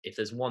if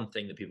there's one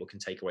thing that people can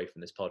take away from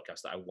this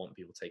podcast, that I want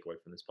people to take away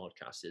from this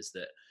podcast, is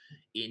that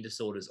eating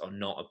disorders are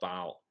not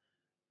about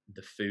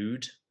the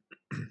food.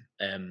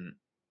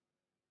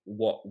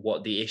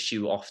 What the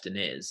issue often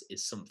is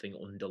something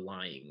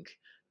underlying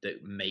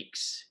that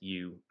makes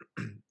you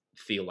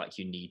feel like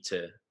you need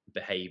to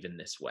behave in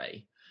this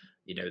way.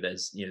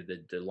 There's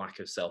the lack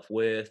of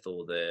self-worth,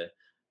 or the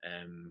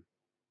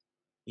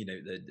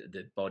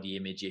the body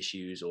image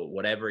issues, or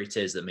whatever it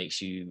is that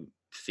makes you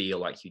feel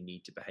like you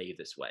need to behave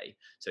this way.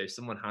 So if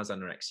someone has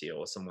anorexia,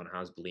 or someone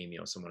has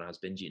bulimia, or someone has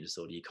binge eating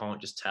disorder, you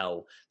can't just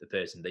tell the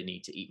person they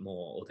need to eat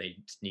more, or they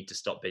need to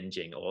stop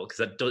binging, or because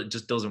that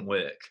just doesn't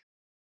work.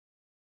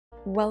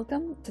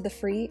 Welcome to the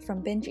Free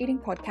from Binge Eating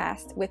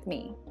podcast with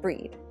me,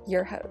 Breed,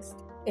 your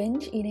host.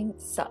 Binge eating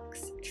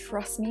sucks.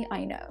 Trust me,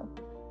 I know.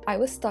 I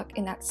was stuck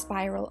in that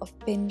spiral of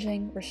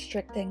binging,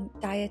 restricting,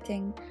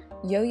 dieting,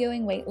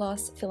 yo-yoing weight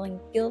loss,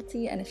 feeling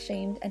guilty and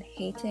ashamed, and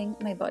hating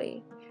my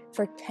body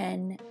for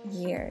 10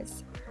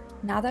 years.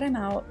 Now that I'm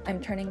out,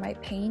 I'm turning my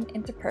pain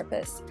into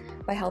purpose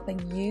by helping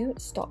you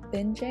stop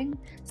binging,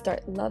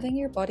 start loving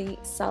your body,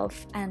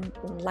 self, and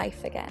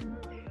life again.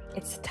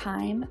 It's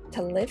time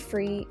to live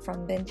free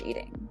from binge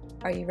eating.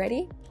 Are you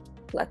ready?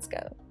 Let's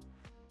go.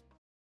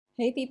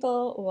 Hey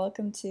people,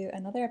 welcome to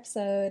another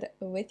episode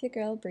with your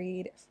girl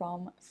Breed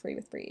from Free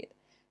with Breed.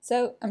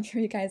 So I'm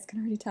sure you guys can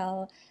already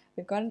tell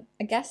we've got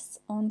a guest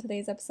on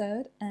today's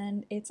episode,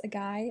 and it's a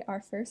guy, our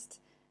first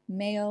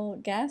male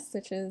guest,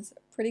 which is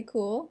pretty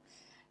cool.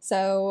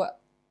 So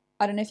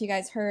I don't know if you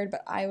guys heard,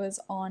 but I was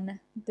on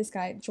this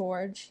guy,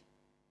 George.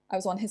 I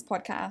was on his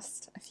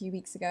podcast a few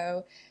weeks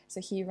ago. So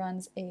he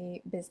runs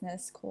a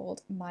business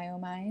called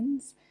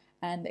MyoMinds,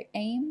 and the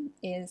aim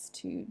is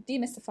to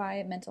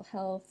demystify mental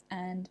health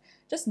and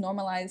just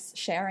normalize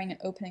sharing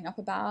and opening up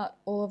about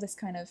all of this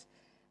kind of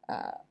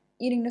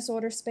eating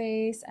disorder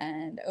space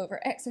and over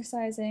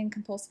exercising,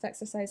 compulsive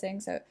exercising.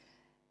 So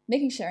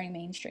making sharing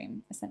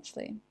mainstream,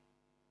 essentially.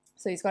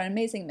 So he's got an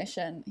amazing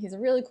mission. He's a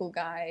really cool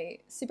guy,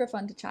 super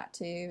fun to chat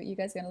to. You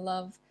guys are going to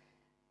love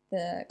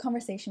the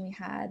conversation we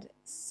had.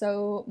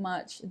 So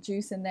much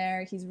juice in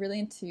there. He's really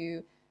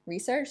into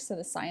research, so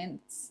the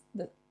science,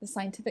 the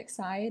scientific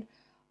side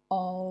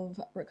of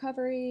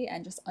recovery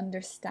and just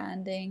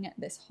understanding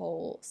this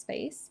whole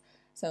space.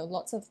 So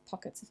lots of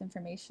pockets of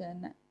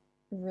information,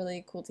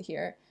 really cool to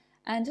hear.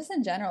 And just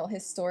in general,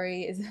 his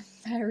story is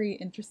very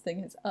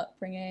interesting, his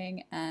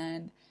upbringing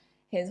and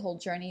his whole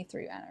journey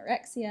through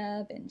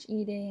anorexia, binge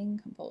eating,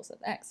 compulsive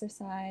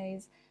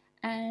exercise,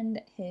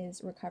 and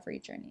his recovery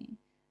journey.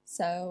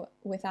 So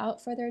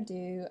without further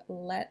ado,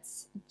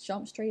 let's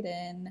jump straight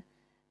in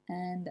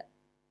and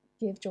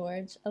give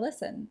George a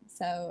listen.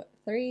 So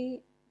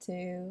 3,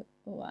 2,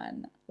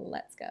 1,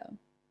 let's go.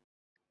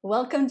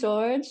 Welcome,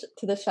 George,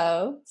 to the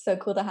show. So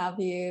cool to have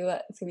you.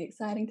 It's going to be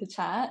exciting to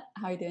chat.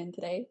 How are you doing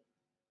today?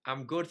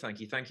 I'm good,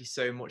 thank you. Thank you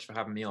so much for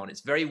having me on.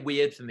 It's very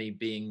weird for me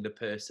being the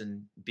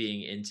person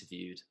being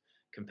interviewed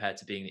compared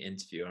to being the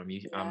interviewer.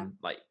 I'm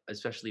like,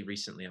 especially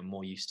recently, I'm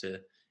more used to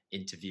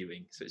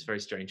interviewing, so it's very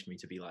strange for me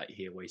to be like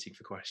here waiting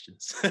for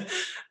questions.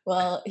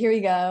 Well, here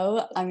we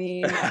go. I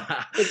mean,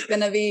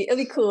 it'll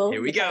be cool.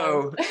 Here we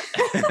go.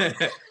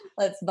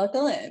 Let's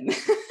buckle in.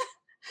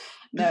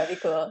 No, it'd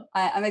be cool.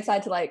 I'm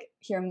excited to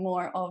hear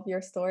more of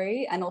your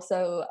story, and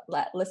also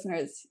let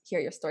listeners hear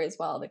your story as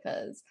well,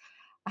 because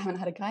I haven't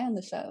had a guy on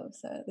the show,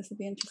 so this will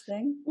be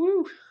interesting.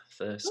 Woo!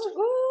 First.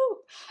 Woo!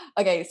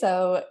 Okay,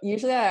 so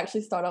usually I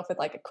actually start off with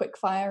a quick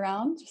fire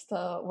round just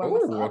to warm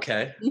us up.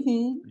 Okay.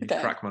 Mm-hmm.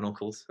 Okay. Crack my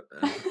knuckles.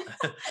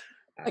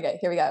 Okay,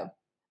 here we go.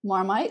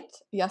 Marmite,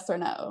 yes or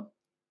no?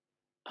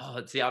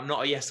 Oh, see, I'm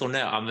not a yes or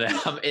no.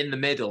 I'm in the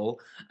middle.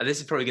 And this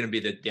is probably going to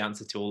be the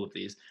answer to all of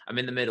these. I'm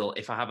in the middle.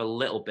 If I have a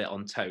little bit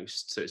on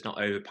toast, so it's not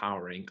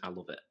overpowering, I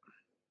love it.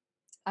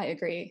 I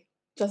agree.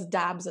 Just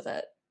dabs of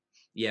it.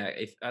 Yeah,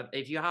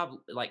 if you have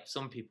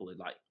some people are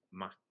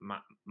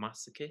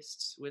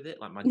masochists with it.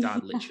 Like my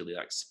dad literally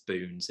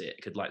spoons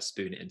it. Could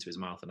spoon it into his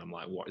mouth, and I'm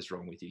like, what is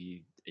wrong with you,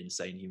 you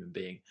insane human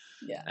being?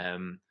 Yeah.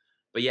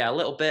 But yeah, a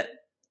little bit.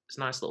 It's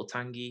a nice little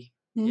tangy.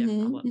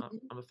 Mm-hmm. Yeah,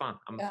 I'm a fan.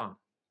 I'm a fan.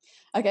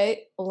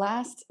 Okay,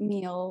 last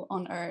meal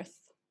on earth.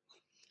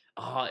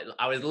 Oh,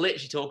 I was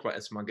literally talking about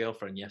this with my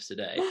girlfriend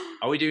yesterday.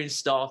 Are we doing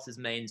starters,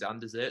 mains, and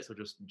desserts, or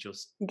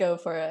just go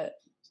for it?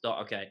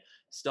 Okay,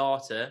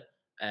 starter.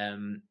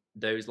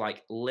 Those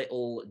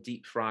little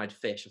deep fried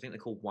fish. I think they're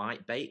called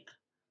white bait.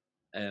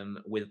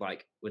 With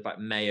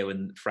mayo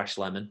and fresh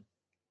lemon.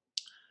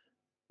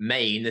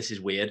 Main. This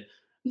is weird.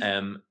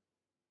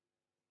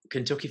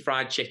 Kentucky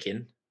Fried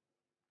Chicken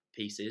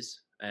pieces.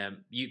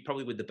 You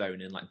probably with the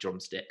bone in,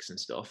 drumsticks and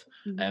stuff.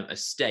 Mm-hmm. A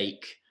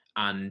steak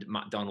and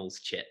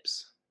McDonald's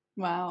chips.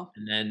 Wow.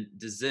 And then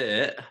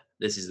dessert.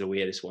 This is the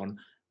weirdest one.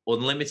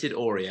 Unlimited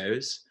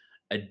Oreos.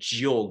 A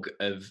jug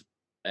of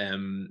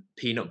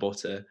peanut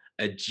butter.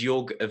 A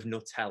jug of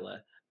Nutella.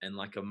 And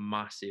a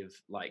massive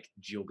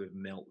jug of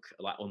milk,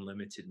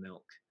 unlimited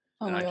milk.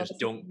 Oh and my I God, just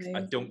dunk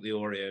the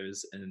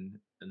Oreos and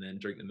and then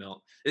drink the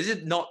milk. This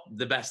is not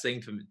the best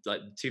thing for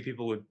like two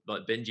people with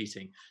like binge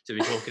eating to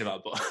be talking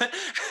about, but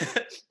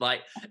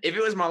like if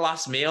it was my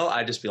last meal,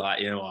 I'd just be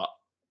like, you know what,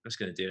 I'm just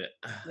gonna do it.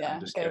 Yeah, I'm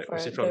just go going, for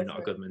which it. is probably Go not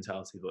a for good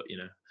mentality, but you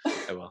know,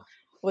 oh well.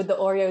 Would the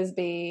Oreos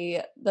be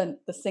the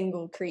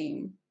single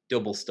cream?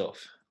 Double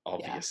stuff, Yeah.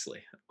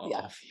 obviously.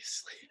 Yeah.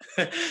 Obviously.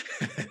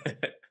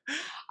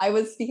 I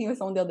was speaking with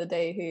someone the other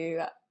day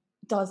who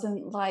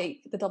doesn't like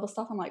the double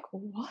stuff. I'm like,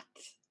 what?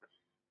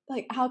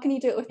 Like, how can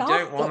you do it You without?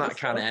 don't want double that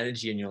kind of stuff?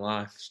 energy in your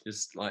life.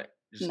 Just cut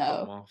No,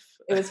 them off.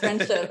 it was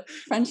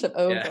friendship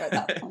over Yeah. at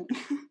that point.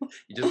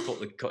 You just put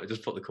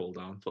the call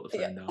down, put the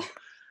phone down.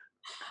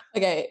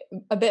 Okay,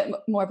 a bit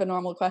more of a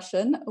normal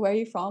question. Where are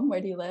you from?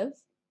 Where do you live?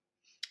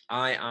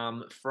 I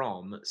am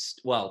from,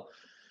 well,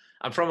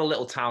 I'm from a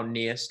little town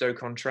near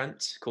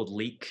Stoke-on-Trent called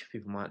Leek.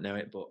 People might know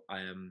it, but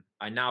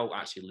I now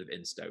actually live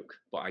in Stoke,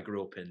 but I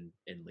grew up in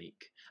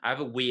Leek. I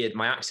have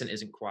my accent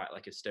isn't quite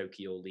like a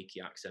Stokey or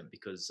Leaky accent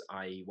because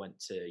I went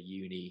to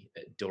uni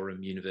at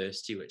Durham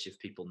University, which if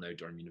people know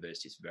Durham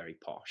University, it's very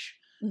posh,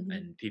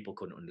 and people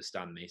couldn't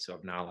understand me. So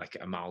I've now like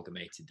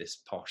amalgamated this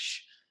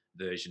posh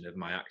version of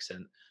my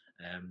accent,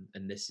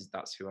 and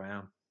that's who I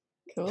am.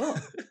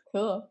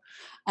 Cool.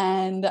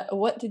 And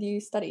what did you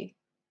study?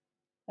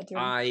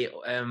 My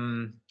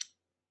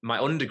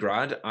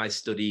undergrad, I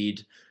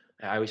studied.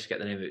 I always forget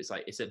the name of it.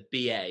 It's a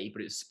BA,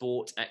 but it's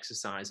sport,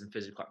 exercise, and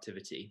physical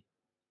activity.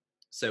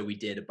 So we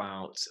did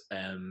about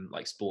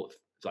like sport,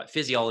 like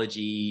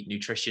physiology,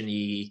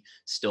 nutrition-y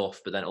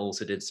stuff, but then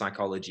also did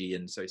psychology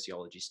and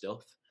sociology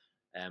stuff.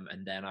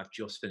 And then I've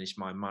just finished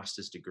my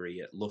master's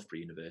degree at Loughborough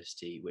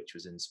University, which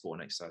was in sport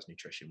and exercise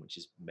nutrition, which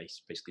is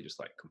basically just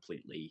like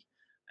completely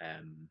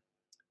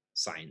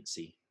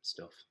sciencey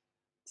stuff.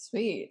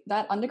 Sweet.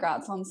 That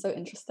undergrad sounds so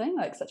interesting,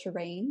 like such a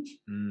range.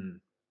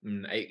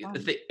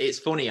 It's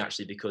funny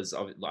actually because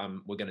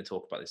we're going to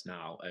talk about this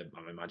now.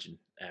 I imagine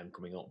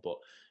coming up, but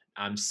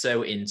I'm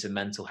so into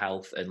mental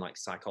health and like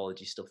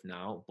psychology stuff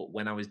now. But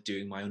when I was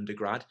doing my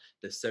undergrad,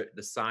 the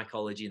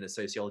psychology and the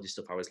sociology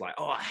stuff, I was like,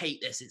 oh, I hate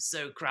this. It's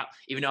so crap.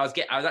 Even though I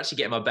was actually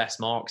getting my best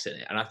marks in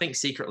it, and I think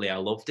secretly I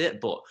loved it.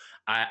 But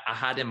I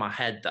had in my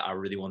head that I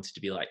really wanted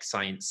to be like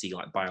sciencey,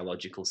 like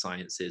biological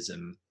sciences,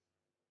 and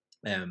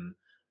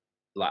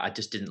like I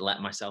just didn't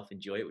let myself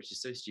enjoy it, which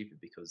is so stupid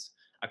because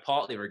I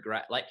partly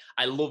regret. Like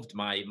I loved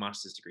my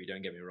master's degree.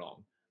 Don't get me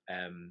wrong.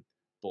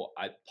 But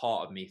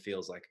part of me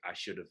feels like I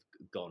should have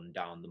gone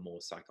down the more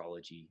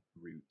psychology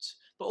route,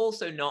 but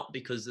also not,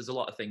 because there's a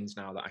lot of things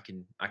now that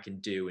I can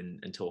do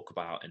and talk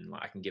about, and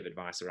like I can give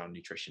advice around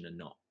nutrition and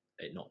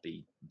not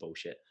be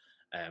bullshit.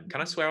 Can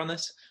I swear on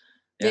this?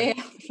 Yeah.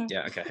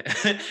 Yeah. Okay.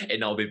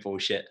 It not be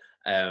bullshit.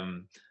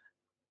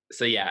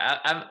 So yeah,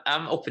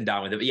 I'm up and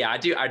down with it. But yeah,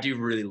 I do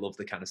really love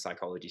the kind of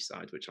psychology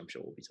side, which I'm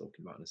sure we'll be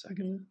talking about in a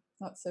second.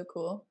 That's so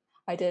cool.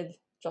 I did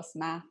just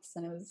maths,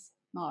 and it was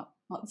not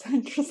so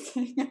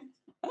interesting.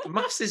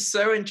 Maths is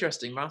so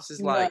interesting. Maths is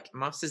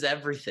maths is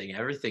everything.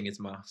 Everything is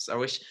maths. I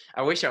wish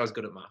I was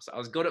good at maths. I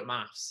was good at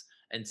maths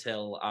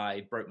until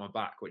I broke my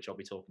back, which I'll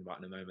be talking about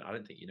in a moment. I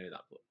don't think you know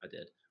that, but I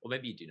did. Or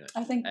maybe you do know.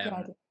 I think I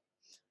did.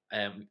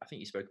 I think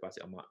you spoke about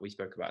it we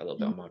spoke about it a little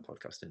bit on my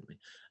podcast, didn't we?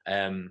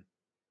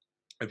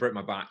 I broke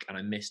my back and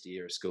I missed a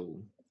year of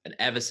school. And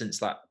ever since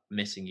that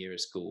missing year of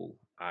school,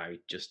 I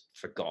just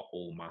forgot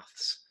all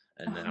maths.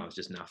 And then I was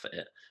just naff at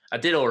it. I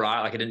did all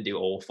right. Like I didn't do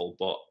awful,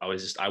 but I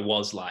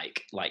was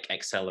like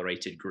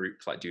accelerated group,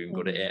 like doing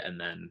good at it. And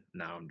then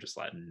now I'm just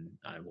like,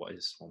 what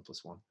is 1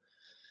 + 1?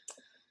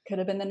 Could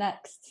have been the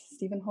next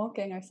Stephen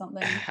Hawking or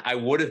something. I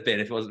would have been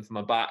if it wasn't for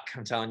my back.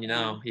 I'm telling you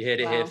now. You heard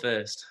it here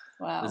first.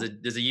 Wow.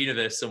 There's a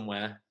universe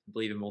somewhere, I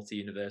believe in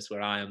multi-universe,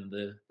 where I am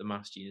the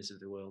maths genius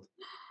of the world.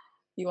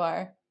 You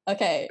are.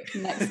 Okay,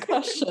 next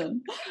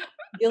question.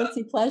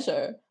 Guilty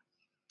pleasure.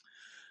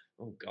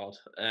 Oh God.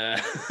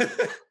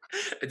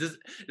 Just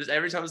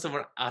every time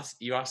someone ask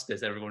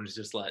this, everyone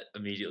just like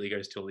immediately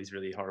goes to all these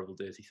really horrible,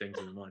 dirty things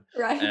in their mind.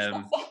 Right.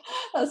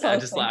 That's I'm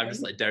just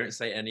like, don't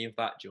say any of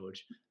that,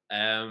 George.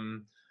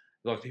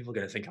 Well, people are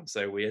gonna think I'm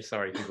so weird.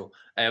 Sorry, people.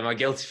 My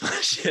guilty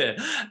pleasure.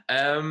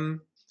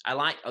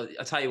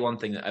 I'll tell you one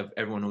thing that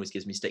everyone always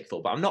gives me stick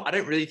for, but I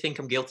don't really think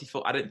I'm guilty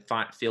for. I don't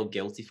feel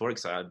guilty for it,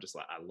 because I'm just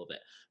like, I love it.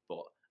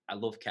 But I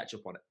love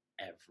ketchup on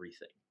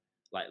everything.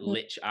 Like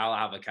literally, I'll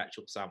have a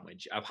ketchup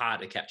sandwich. I've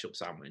had a ketchup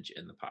sandwich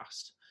in the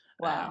past.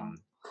 Wow.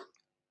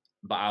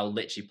 But I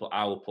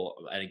will put,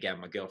 and again,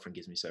 my girlfriend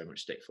gives me so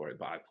much stick for it,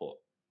 but I put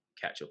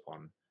ketchup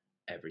on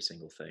every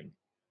single thing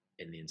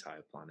in the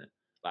entire planet.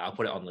 Like I'll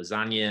put it on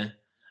lasagna.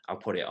 I'll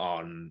put it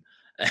on.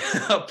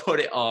 I'll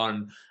put it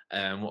on.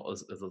 What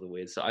was the other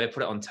weird? So I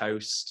put it on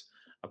toast.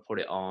 I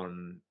put it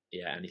on.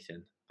 Yeah,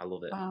 anything. I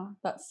love it. Wow,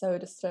 that's so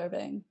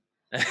disturbing.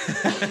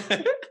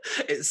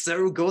 It's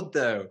so good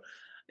though.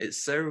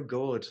 It's so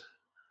good.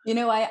 You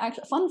know,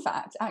 fun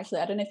fact, actually,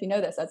 I don't know if you know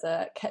this, as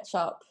a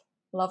ketchup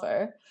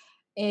lover,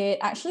 it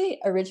actually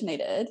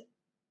originated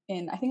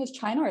in, I think it was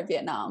China or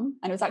Vietnam,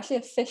 and it was actually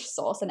a fish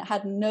sauce, and it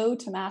had no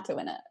tomato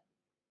in it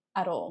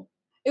at all.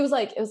 It was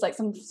like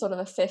some sort of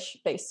a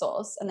fish-based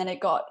sauce, and then it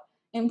got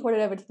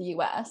imported over to the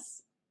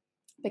US,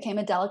 became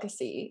a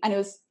delicacy, and it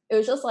was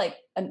just like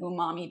an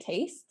umami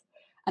taste,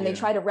 and they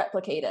tried to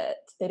replicate it.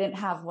 They didn't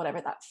have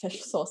whatever that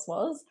fish sauce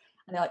was,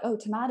 and they're like, oh,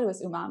 tomato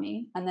is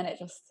umami, and then it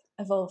just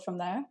evolved from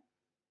there.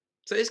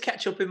 So is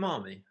ketchup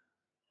umami?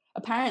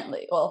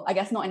 Apparently, well, I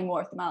guess not anymore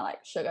with the amount of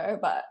like sugar,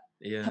 but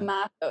Yeah.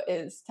 tomato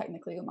is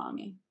technically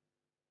umami.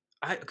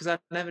 Because I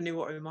never knew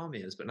what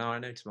umami is, but now I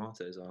know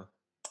tomatoes are.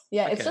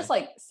 Yeah, it's just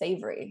like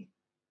savory.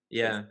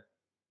 Yeah.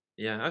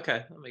 Yeah.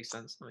 Okay, that makes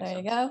sense. There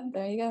you go.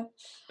 There you go.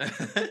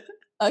 go.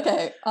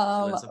 Okay.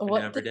 Learn something new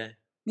every day.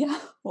 Yeah.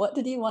 What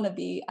did you want to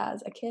be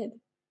as a kid?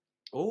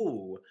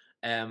 Oh,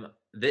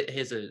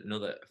 here's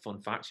another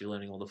fun fact. You're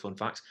learning all the fun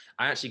facts.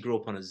 I actually grew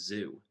up on a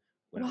zoo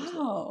when I was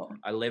little. Wow.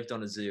 I lived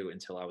on a zoo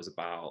until I was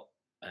about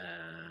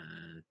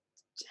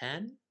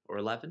 10 or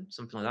 11,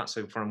 something like that.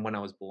 So from when I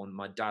was born,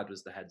 my dad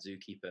was the head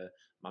zookeeper.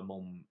 My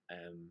mum, I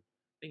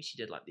think she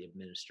did like the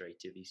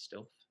administrative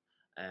stuff.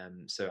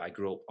 So I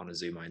grew up on a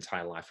zoo my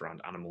entire life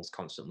around animals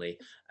constantly.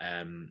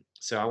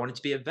 So I wanted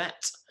to be a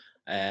vet.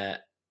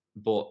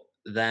 But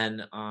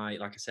then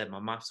like I said, my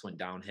maths went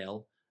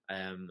downhill.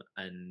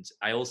 And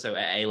I also,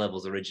 at A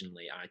levels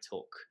originally, I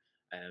took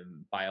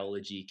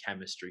biology,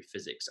 chemistry,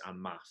 physics,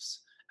 and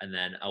maths. And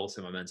then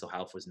also my mental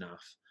health was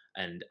naff.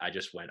 And I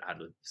just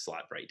had a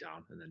slight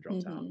breakdown and then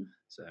dropped out.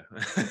 So,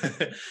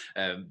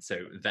 so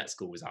vet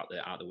school was out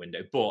the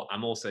window. But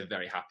I'm also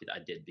very happy that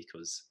I did,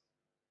 because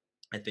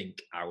I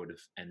think I would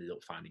have ended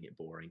up finding it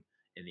boring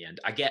in the end.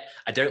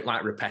 I don't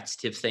like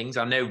repetitive things.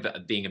 I know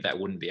that being a vet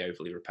wouldn't be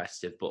overly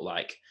repetitive, but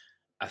like,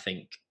 I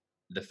think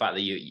the fact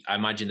that I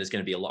imagine there's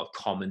going to be a lot of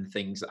common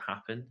things that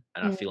happen,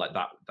 and I feel like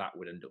that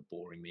would end up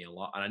boring me a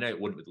lot. And I know it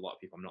would with a lot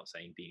of people. I'm not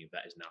saying being a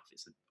vet is naff;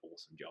 it's an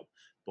awesome job,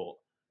 but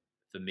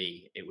for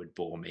me, it would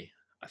bore me.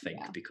 I think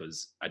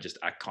because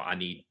I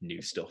need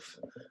new stuff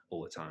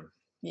all the time.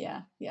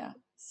 Yeah,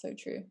 so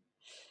true.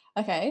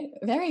 Okay,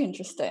 very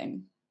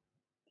interesting.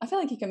 I feel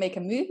like you can make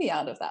a movie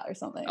out of that or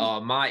something. Oh,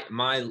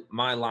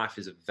 my life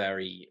is a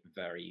very,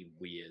 very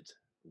weird.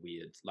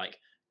 Like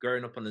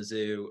growing up on the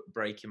zoo,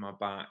 breaking my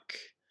back.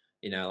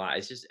 Like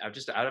it's just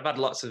I've had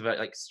lots of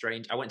like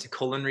strange. I went to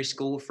culinary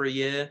school for a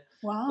year.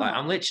 Wow. Like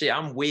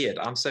I'm weird.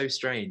 I'm so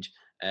strange.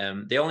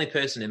 The only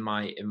person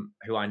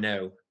who I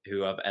know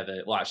who I've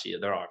ever, well, actually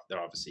there are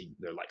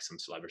like some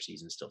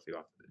celebrities and stuff who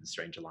have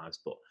stranger lives,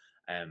 but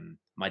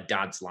my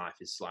dad's life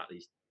is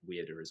slightly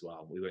weirder as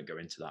well. We won't go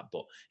into that,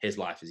 but his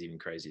life is even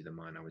crazier than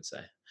mine, I would say.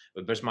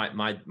 But just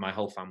my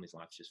whole family's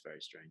life is just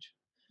very strange.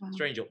 Wow.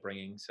 Strange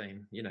upbringing,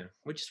 same,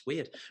 we're just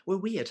weird. We're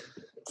weird.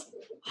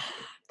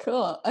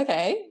 Cool.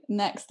 Okay,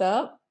 next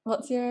up,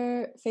 what's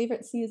your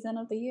favorite season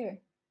of the year?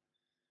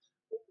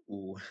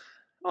 Ooh.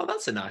 Oh,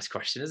 that's a nice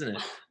question, isn't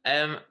it?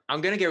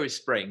 I'm gonna go with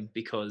spring,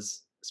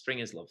 because spring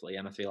is lovely,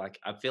 and I feel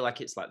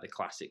like it's like the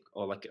classic,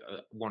 or like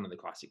one of the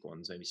classic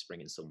ones. Maybe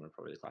spring and summer are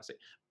probably the classic,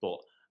 but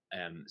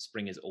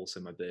spring is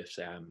also my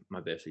birthday. My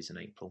birthday's in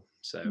April,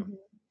 so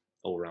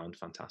all around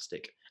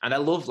fantastic. And I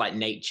love like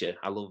nature.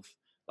 I love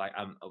like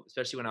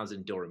especially when I was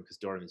in Durham, because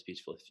Durham is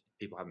beautiful. If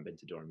people haven't been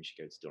to Durham, you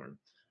should go to Durham.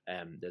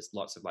 There's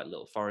lots of like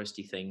little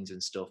foresty things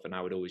and stuff, and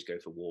I would always go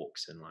for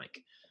walks and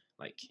like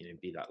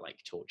be that like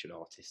tortured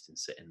artist and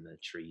sit in the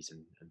trees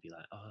and be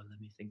like, oh, let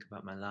me think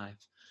about my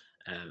life.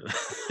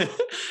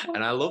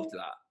 And I loved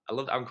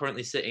that. I'm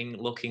currently sitting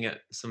looking at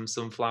some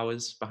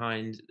sunflowers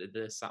behind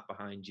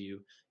you.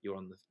 You're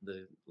on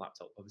the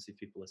laptop, obviously,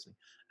 people listening.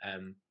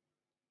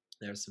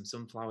 There are some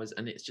sunflowers,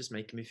 and it's just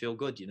making me feel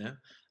good.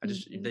 I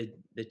just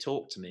they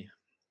talk to me.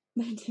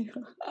 They do.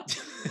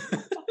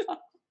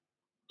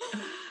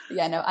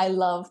 Yeah, no, I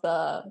love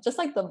the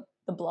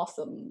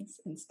blossoms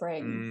in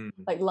spring.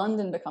 Like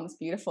London becomes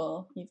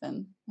beautiful,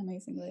 even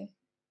amazingly.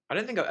 I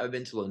don't think I've ever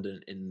been to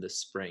London in the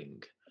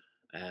spring.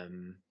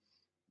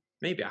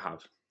 Maybe I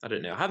have. I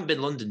don't know. I haven't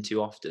been London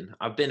too often.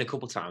 I've been a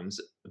couple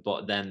times,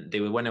 but then they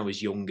were when I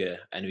was younger,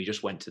 and we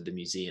just went to the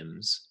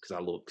museums because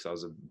I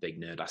was a big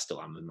nerd. I still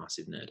am a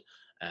massive nerd.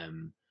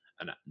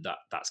 And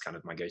that's kind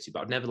of my go-to.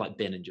 But I've never like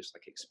been and just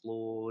like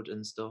explored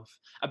and stuff.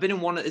 I've been in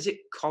one. Is it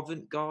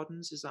Covent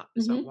Gardens? Is that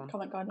one?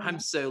 Covent Garden. I'm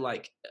so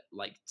like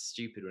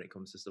stupid when it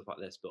comes to stuff like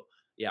this. But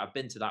yeah, I've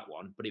been to that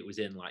one. But it was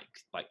in like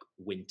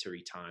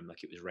wintry time.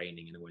 Like it was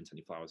raining and there weren't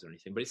any flowers or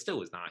anything. But it still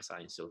was nice.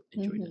 I still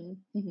enjoyed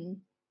it.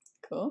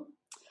 Cool.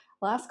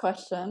 Last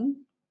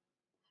question.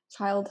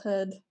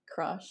 Childhood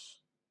crush.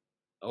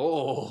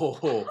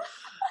 Oh,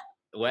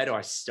 where do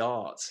I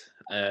start?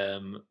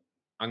 I'm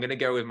gonna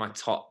go with my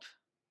top.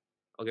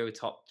 I'll go with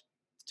top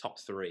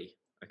three.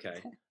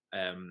 Okay.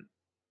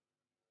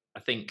 I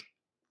think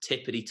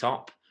tippity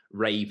top,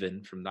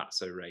 Raven from That's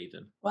So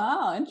Raven.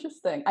 Wow,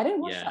 interesting. I didn't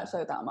watch that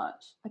show that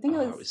much. I think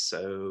it was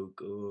so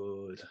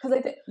good.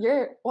 Because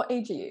what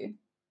age are you?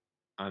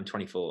 I'm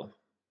 24.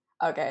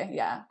 Okay,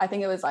 yeah. I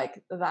think it was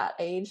like that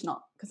age,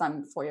 not because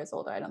I'm 4 years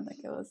older. I don't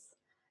think it was.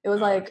 It was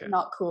like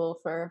not cool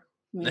for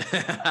me.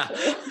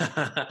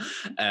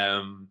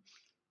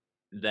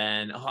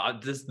 Then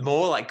there's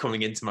more like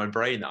coming into my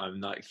brain that I'm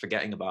like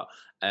forgetting about.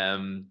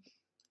 I'm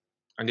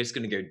just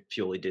gonna go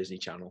purely Disney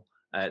Channel.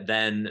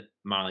 Then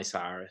Miley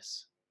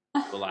Cyrus.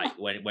 but like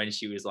when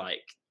she was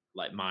like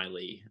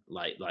Miley,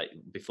 like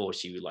before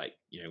she like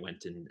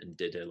went and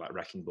did her like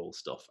Wrecking Ball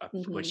stuff.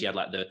 When she had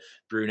like the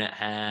brunette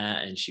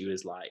hair and she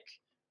was like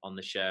on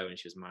the show and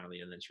she was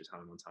Miley and then she was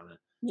Hannah Montana.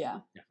 Yeah,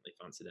 definitely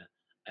fancied her.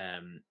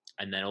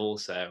 And then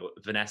also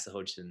Vanessa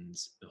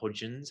Hudgens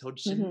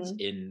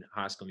in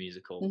High School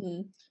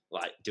Musical.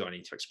 Like, do I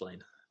need to explain?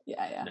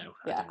 Yeah. No,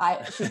 yeah. I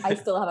I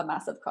still have a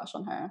massive crush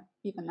on her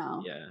even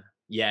now.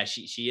 Yeah,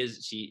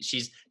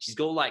 she's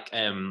got like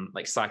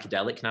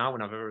psychedelic now.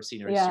 When I've ever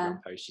seen her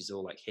Instagram post, she's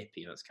all like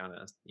hippie. That's kind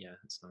of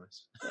it's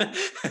nice.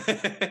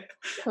 Yeah.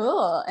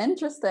 Cool,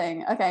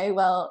 interesting. Okay,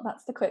 well,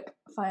 that's the quick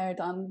fire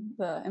done.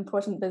 The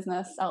important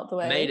business out the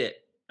way. I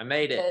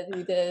made it.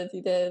 You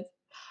did.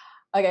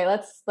 Okay,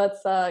 let's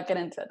get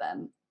into it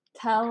then.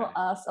 Tell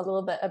us a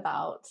little bit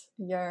about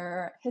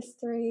your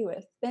history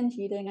with binge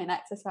eating and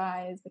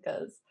exercise,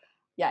 because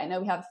I know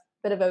we have a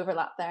bit of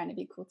overlap there, and it'd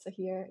be cool to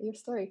hear your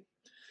story.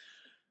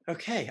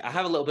 Okay, I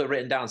have a little bit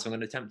written down, so I'm going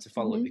to attempt to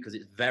follow it because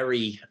it's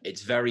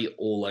very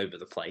all over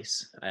the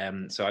place.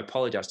 So I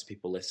apologize to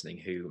people listening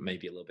who may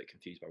be a little bit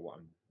confused by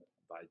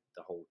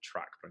the whole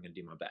track, but I'm going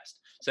to do my best.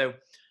 So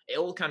it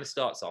all kind of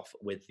starts off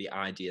with the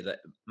idea that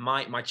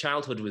my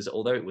childhood was,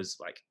 although it was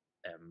like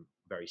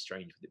very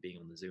strange with it being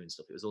on the zoo and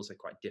stuff, it was also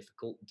quite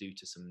difficult due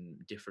to some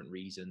different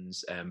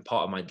reasons.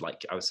 Part of my,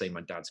 like I was saying,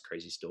 my dad's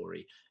crazy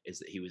story is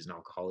that he was an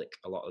alcoholic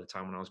a lot of the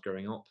time when I was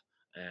growing up,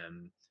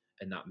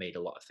 and that made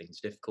a lot of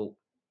things difficult.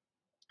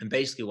 And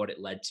basically what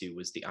it led to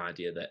was the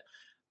idea that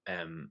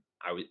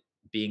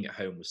being at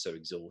home was so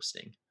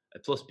exhausting.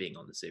 Plus being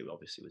on the zoo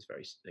obviously was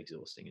very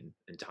exhausting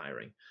and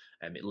tiring.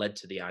 It led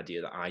to the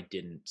idea that I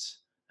didn't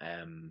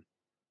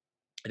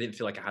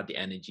feel like I had the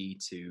energy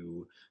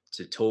to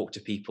talk to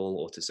people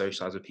or to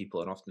socialize with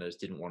people, and often I just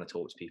didn't want to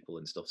talk to people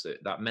and stuff. So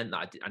that meant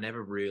that I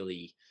never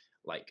really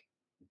like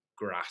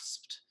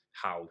grasped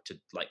how to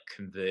like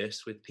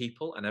converse with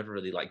people. I never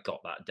really like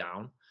got that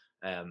down.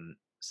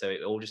 So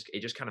it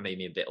just kind of made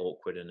me a bit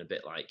awkward and a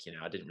bit like,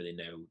 I didn't really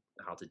know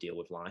how to deal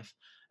with life.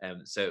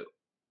 So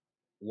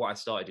what I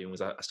started doing was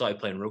I started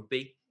playing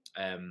rugby.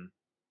 And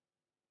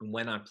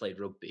when I played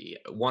rugby,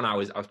 I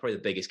was probably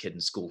the biggest kid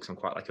in school because I'm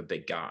quite like a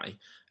big guy.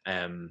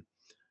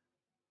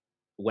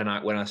 When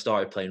I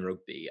started playing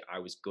rugby, I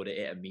was good at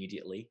it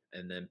immediately,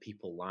 and then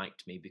people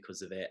liked me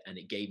because of it, and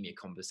it gave me a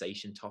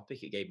conversation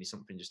topic. It gave me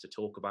something just to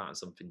talk about and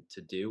something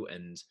to do,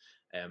 and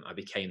I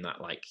became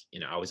that, like,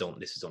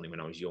 this was only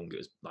when I was young. It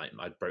was like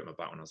I broke my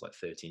back when I was like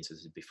 13, so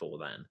this is before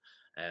then.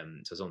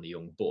 So I was only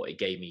young, but it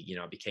gave me,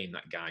 I became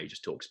that guy who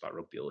just talks about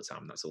rugby all the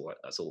time. That's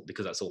all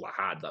because that's all I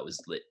had. That was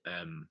lit.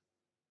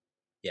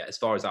 As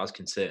far as I was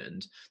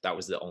concerned, that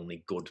was the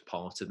only good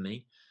part of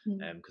me.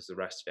 Because the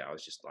rest of it,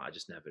 I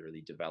just never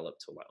really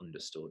developed or like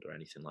understood or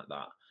anything like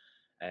that.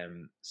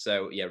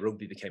 So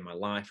rugby became my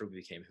life. Rugby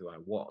became who I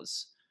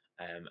was.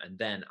 And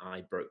then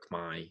I broke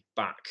my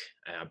back.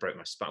 I broke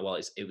my spine. Well,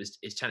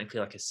 it's technically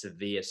like a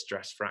severe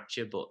stress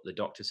fracture, but the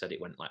doctor said it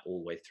went like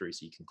all the way through,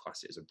 so you can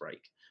class it as a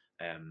break.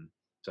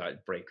 So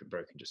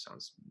broken just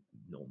sounds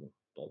normal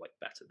or like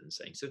better than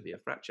saying severe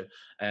fracture.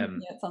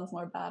 It sounds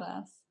more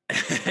badass.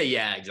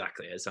 Yeah,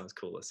 exactly. It sounds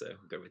cooler, so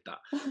I'll go with that.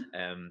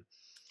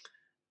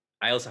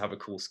 I also have a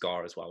cool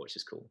scar as well, which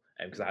is cool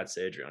because I had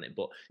surgery on it.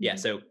 But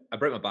so I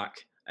broke my back,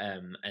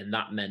 and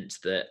that meant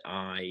that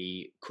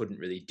I couldn't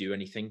really do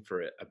anything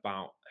for it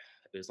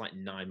was like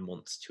 9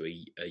 months to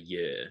a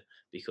year,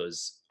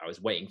 because I was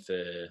waiting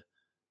for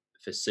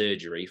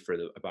surgery for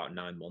about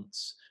 9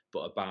 months.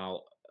 But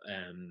about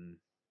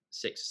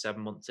 6 or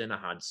 7 months in, I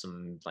had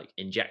some like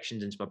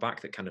injections into my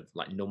back that kind of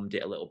like numbed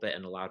it a little bit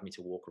and allowed me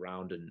to walk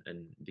around,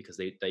 and because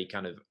they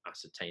kind of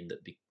ascertained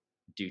that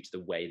due to the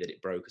way that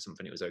it broke or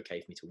something, it was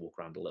okay for me to walk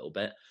around a little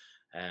bit,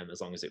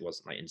 as long as it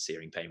wasn't like in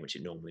searing pain, which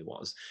it normally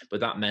was. But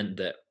that meant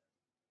that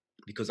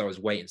because I was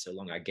waiting so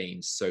long, I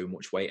gained so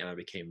much weight and I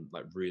became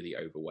like really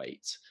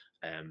overweight.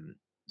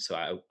 So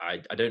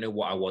I don't know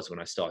what I was when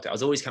I started. I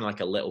was always kind of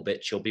like a little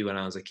bit chubby when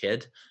I was a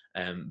kid,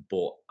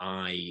 but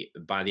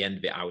by the end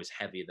of it, I was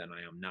heavier than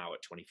I am now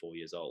at 24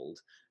 years old.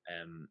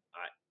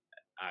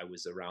 I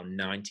was around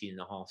 19 and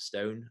a half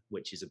stone,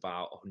 which is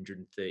about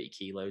 130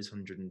 kilos,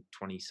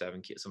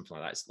 127 kilos, something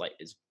like that.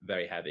 It's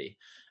very heavy.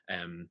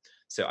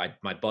 So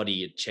my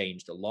body had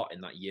changed a lot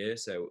in that year.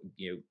 So,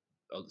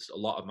 a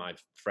lot of my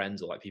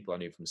friends or like people I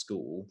knew from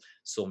school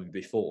saw me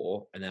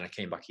before, and then I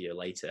came back a year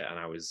later and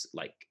I was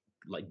like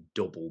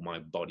double my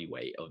body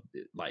weight, of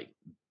like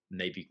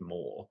maybe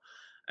more.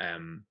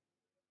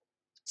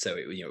 So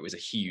it was a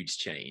huge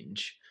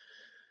change.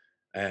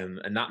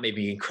 And that made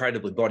me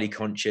incredibly body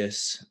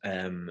conscious,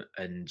 and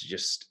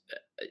just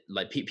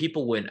like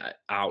people weren't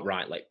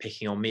outright like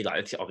picking on me.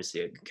 Like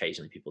obviously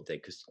occasionally people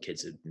did because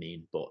kids are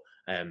mean, but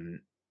I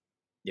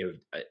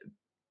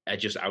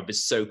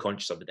was so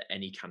conscious of it that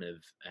any kind of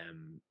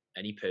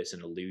any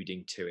person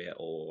alluding to it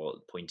or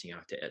pointing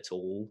at it at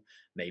all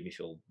made me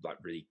feel like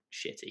really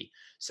shitty.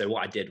 So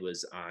what I did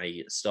was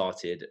I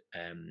started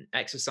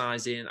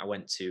exercising. I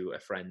went to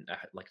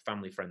like a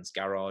family friend's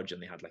garage,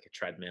 and they had like a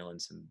treadmill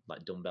and some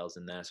like dumbbells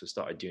in there. So I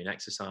started doing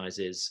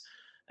exercises.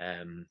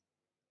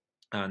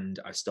 and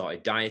I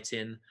started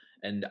dieting,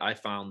 and I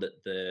found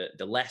that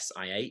the less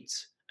I ate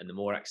and the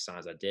more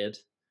exercise I did,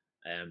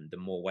 the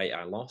more weight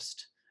I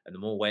lost. And the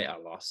more weight I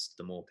lost,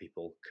 the more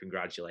people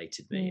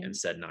congratulated me and Mm.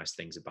 said nice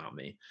things about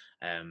me.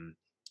 Um,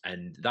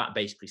 and that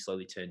basically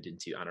slowly turned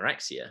into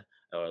anorexia,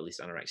 or at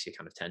least anorexia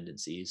kind of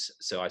tendencies.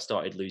 So I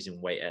started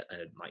losing weight at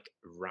a like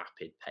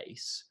rapid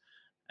pace.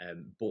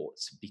 But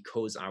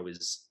because I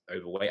was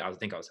overweight, I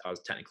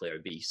was technically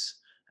obese.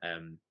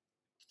 Um,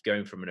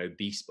 Going from an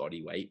obese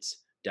body weight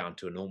down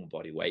to a normal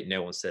body weight,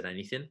 no one said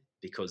anything,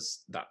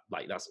 because Mm.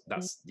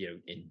 that's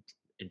in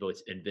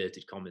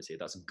inverted commas here,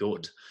 that's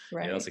good.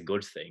 That's Right. a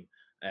good thing.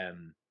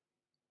 um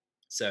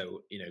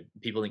so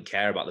people didn't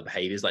care about the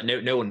behaviors. Like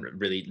no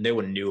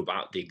one knew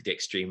about the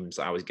extremes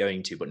I was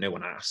going to, but no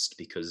one asked,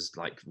 because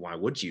like why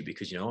would you?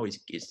 Because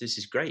this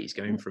is great, he's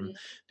going from Mhm.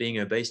 being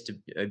obese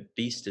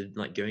to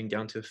like going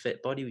down to a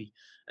fit body.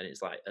 And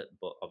it's like,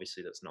 but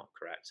obviously that's not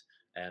correct.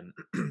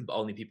 But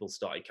only people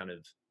started kind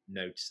of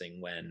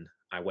noticing when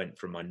I went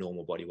from my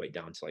normal body weight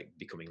down to like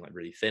becoming like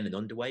really thin and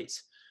underweight.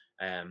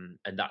 And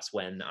that's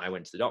when I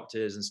went to the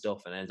doctors and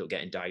stuff, and I ended up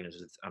getting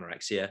diagnosed with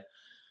anorexia.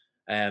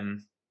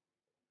 um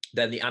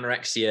then the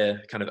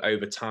anorexia kind of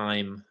over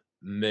time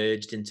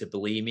merged into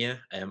bulimia.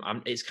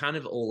 It's kind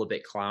of all a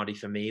bit cloudy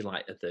for me,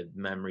 like the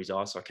memories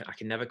are. So I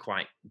can never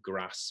quite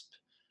grasp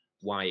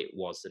why it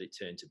was that it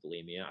turned to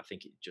bulimia. I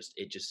think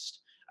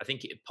I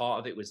think part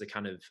of it was the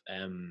kind of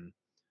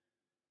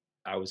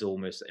I was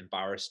almost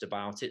embarrassed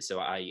about it. So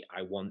I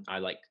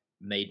like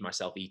made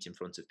myself eat in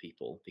front of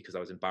people because I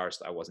was embarrassed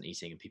that I wasn't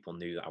eating and people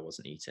knew that I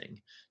wasn't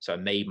eating. So I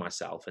made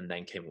myself and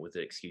then came up with the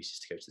excuses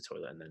to go to the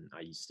toilet, and then I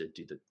used to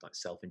do the like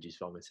self-induced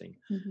vomiting.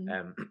 Mhm.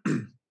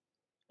 Um,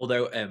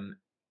 Although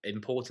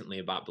importantly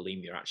about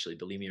bulimia, actually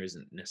bulimia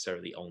isn't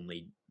necessarily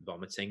only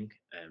vomiting.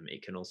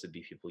 It can also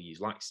be people use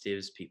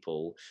laxatives,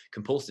 people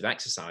compulsive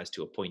exercise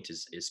to a point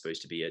is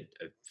supposed to be a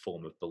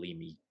form of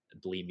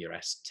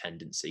bulimia-esque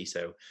tendency.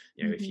 So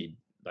if Mhm. you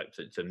like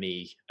for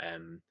me,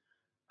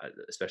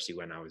 especially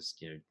when I was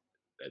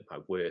at my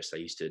worst, I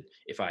used to,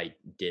 if I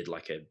did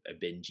like a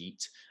binge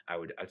eat,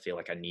 I'd feel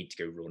like I need to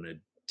go run a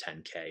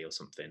 10K or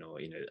something, or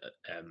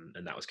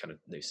and that was kind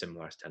of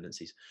similar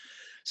tendencies.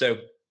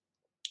 So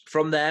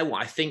from there,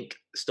 what I think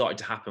started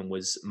to happen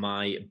was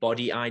my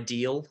body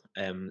ideal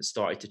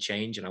started to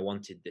change, and I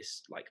wanted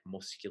this like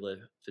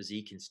muscular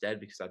physique instead,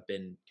 because I'd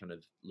been kind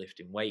of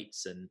lifting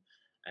weights. And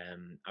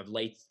I've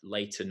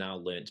later now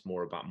learned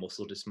more about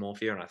muscle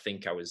dysmorphia, and I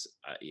think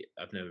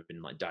I've never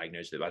been like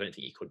diagnosed with it, but I don't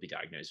think you could be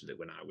diagnosed with it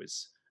when I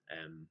was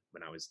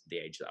the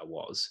age that I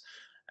was.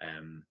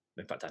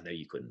 In fact, I know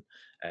you couldn't,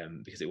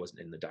 because it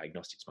wasn't in the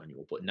diagnostics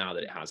manual. But now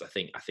that it has, I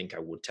think I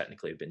would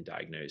technically have been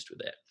diagnosed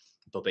with it.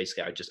 But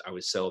basically I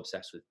was so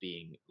obsessed with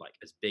being like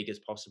as big as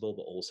possible,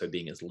 but also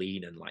being as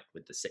lean, and like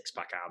with the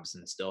six-pack abs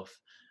and stuff.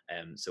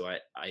 So I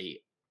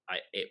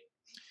it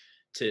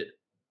to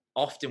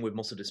often with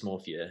muscle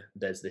dysmorphia,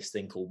 there's this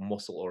thing called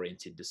muscle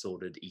oriented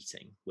disordered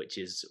eating, which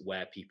is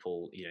where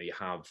people, you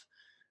have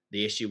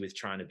the issue with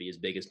trying to be as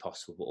big as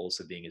possible but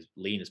also being as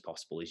lean as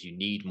possible is you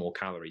need more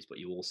calories, but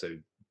you also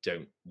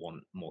don't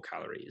want more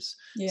calories.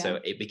 Yeah. So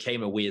it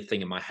became a weird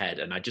thing in my head,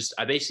 and I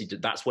basically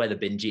did, that's where the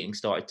binge eating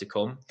started to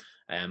come.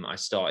 I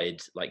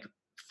started like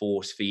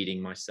force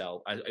feeding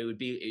myself. It would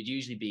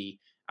usually be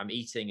I'm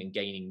eating and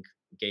gaining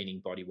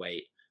body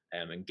weight,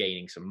 and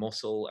gaining some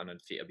muscle, and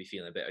I'd be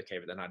feeling a bit okay.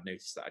 But then I'd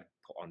notice that I'd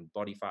put on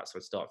body fat, so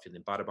I'd start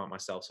feeling bad about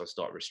myself. So I'd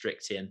start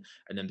restricting,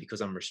 and then because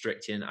I'm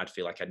restricting, I'd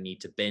feel like I'd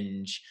need to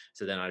binge.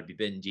 So then I'd be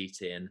binge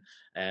eating.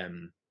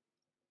 Um,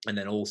 and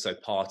then also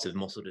part of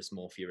muscle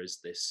dysmorphia is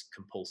this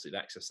compulsive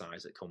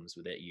exercise that comes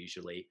with it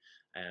usually.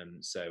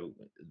 So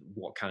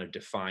what kind of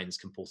defines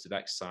compulsive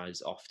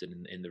exercise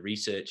often in the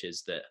research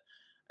is that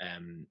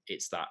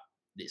it's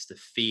the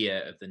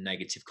fear of the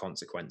negative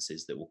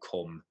consequences that will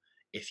come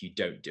if you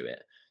don't do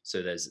it.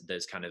 So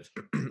there's kind of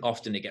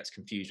often it gets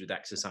confused with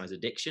exercise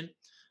addiction,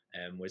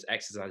 whereas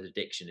exercise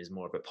addiction is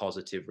more of a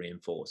positive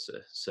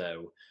reinforcer.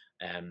 So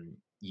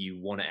you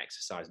want to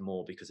exercise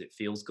more because it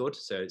feels good.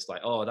 So it's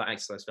like, oh, that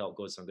exercise felt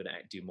good, so I'm going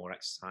to do more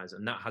exercise,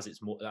 and that has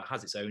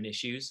its own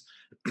issues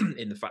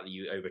in the fact that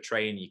you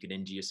overtrain, you can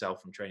injure yourself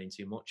from training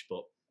too much.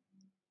 But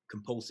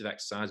compulsive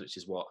exercise, which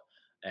is what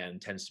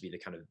tends to be the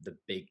kind of the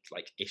big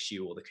like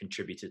issue or the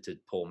contributor to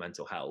poor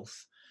mental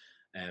health,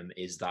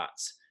 is that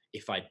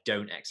if I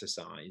don't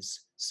exercise,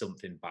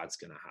 something bad's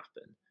going to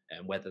happen.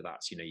 And whether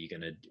that's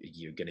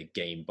you're gonna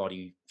gain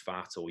body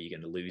fat, or you're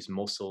gonna lose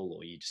muscle,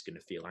 or you're just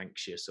gonna feel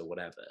anxious or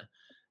whatever.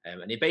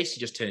 And it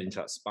basically just turned into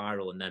that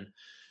spiral. And then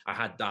I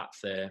had that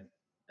for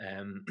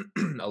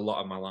a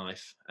lot of my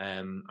life.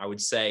 I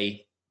would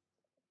say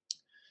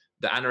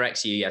the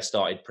anorexia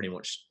started pretty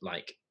much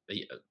like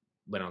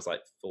when I was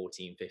like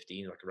 14,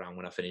 15, like around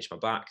when I finished my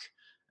back.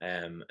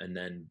 And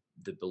then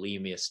the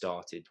bulimia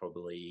started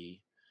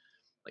probably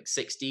like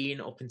 16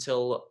 up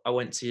until I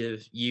went to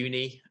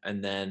uni.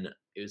 And then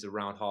it was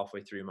around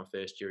halfway through my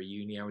first year of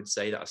uni, I would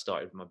say, that I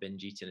started with my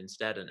binge eating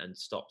instead, and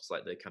stopped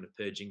like the kind of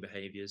purging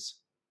behaviors.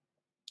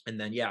 And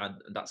then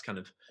that's kind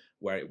of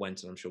where it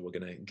went, and I'm sure we're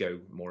going to go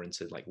more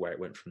into like where it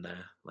went from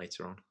there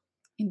later on.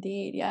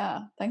 Indeed,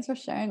 yeah. Thanks for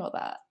sharing all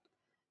that.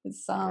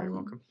 It's You're very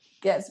welcome.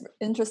 yeah, it's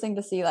interesting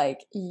to see like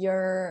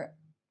your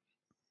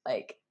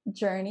like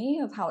journey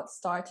of how it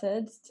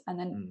started and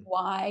then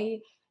why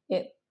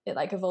it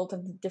like evolved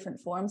into different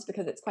forms,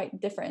 because it's quite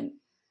different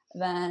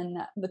than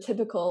the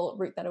typical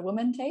route that a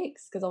woman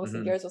takes, because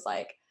obviously yours was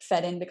like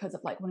fed in because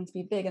of like wanting to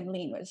be big and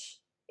lean, which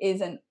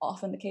isn't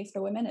often the case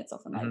for women. It's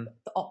often like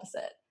the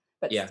opposite,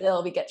 but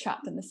still we get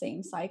trapped in the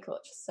same cycle,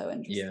 which is so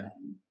interesting.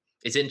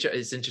 It's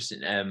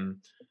interesting.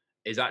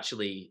 Is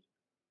actually,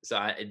 so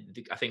I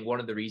think one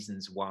of the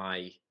reasons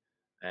why,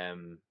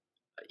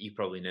 you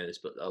probably know this,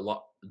 but a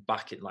lot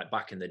back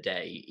in the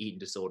day, eating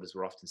disorders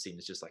were often seen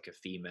as just like a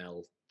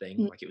female thing,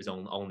 like it was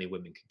only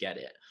women could get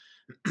it.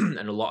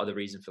 And a lot of the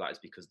reason for that is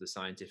because the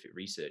scientific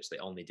research, they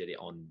only did it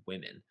on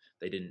women.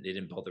 They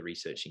didn't bother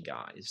researching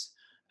guys.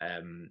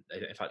 In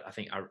fact, I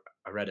think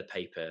I read a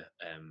paper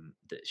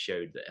that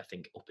showed that I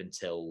think up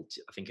until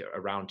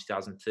around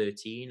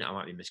 2013, I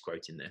might be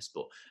misquoting this,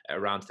 but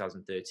around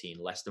 2013,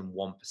 less than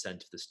 1%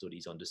 of the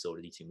studies on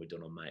disordered eating were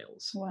done on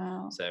males.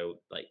 Wow. So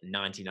like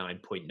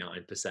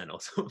 99.9% or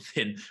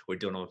something were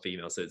done on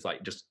females. So it's like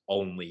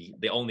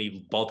they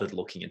only bothered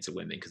looking into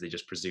women because they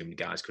just presumed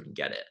guys couldn't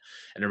get it.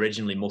 And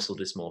originally muscle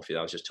dysmorphia that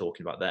I was just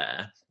talking about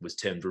there was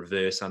termed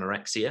reverse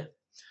anorexia.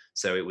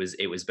 So it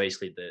was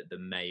basically the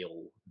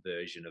male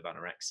version of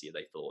anorexia,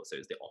 they thought. So it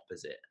was the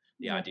opposite,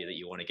 the idea that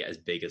you want to get as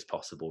big as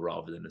possible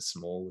rather than as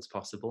small as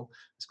possible.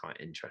 It's quite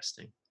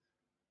interesting.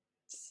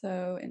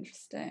 So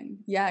interesting.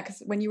 Yeah,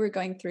 because when you were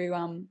going through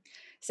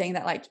saying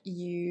that like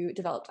you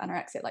developed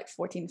anorexia at like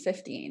 14,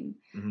 15,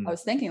 I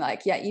was thinking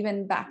like, yeah,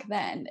 even back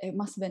then it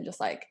must have been just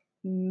like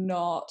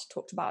not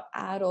talked about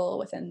at all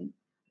within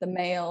the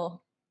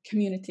male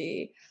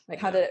community. Like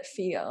how did it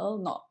feel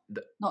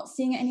not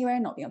seeing it anywhere,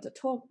 not being able to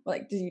talk?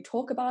 Like, did you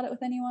talk about it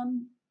with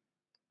anyone?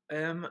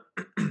 To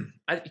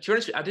be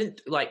honest, I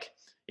didn't like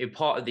it.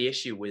 Part of the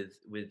issue with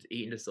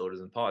eating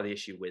disorders, and part of the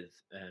issue with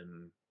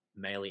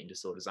male eating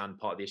disorders, and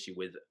part of the issue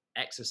with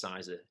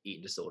exerciser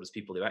eating disorders,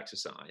 people who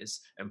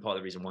exercise, and part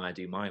of the reason why I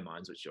do my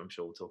minds, which I'm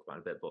sure we'll talk about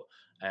in a bit, but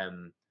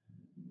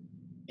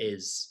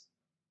is,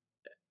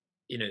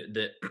 you know,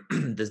 that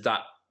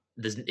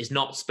it's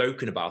not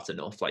spoken about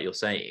enough, like you're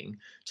saying,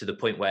 to the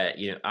point where,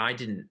 you know, I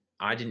didn't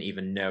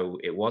even know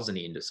it was an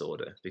eating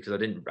disorder, because I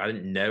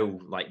didn't know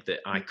like that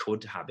I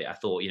could have it. I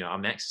thought, you know,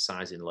 I'm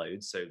exercising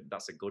loads, so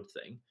that's a good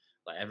thing.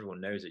 Like everyone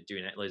knows that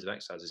doing loads of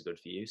exercise is good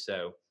for you.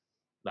 So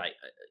like,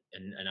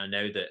 and I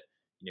know that,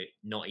 you know,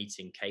 not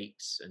eating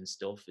cakes and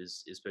stuff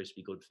is supposed to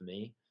be good for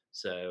me.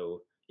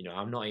 So, you know,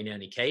 I'm not eating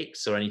any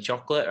cakes or any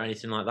chocolate or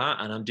anything like that,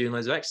 and I'm doing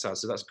loads of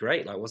exercise. So that's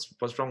great. Like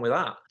what's wrong with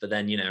that? But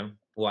then, you know,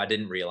 what I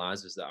didn't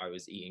realize was that I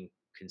was eating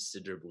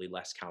considerably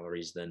less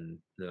calories than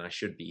I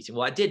should be eating.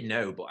 Well, I did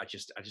know, but I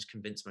just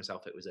convinced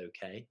myself it was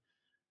okay.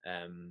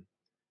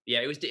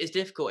 Yeah, it's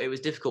difficult. It was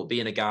difficult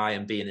being a guy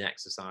and being an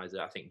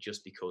exerciser, I think,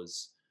 just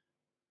because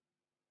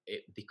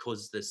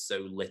there's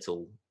so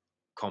little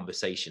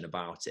conversation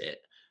about it.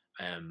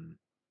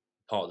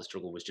 Part of the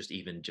struggle was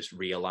just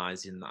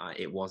realizing that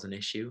it was an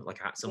issue. Like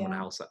someone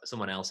else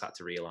had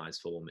to realize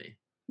for me.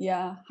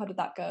 Yeah. How did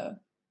that go?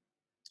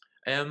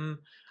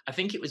 I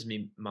think it was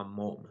my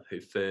mum who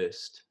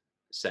first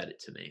said it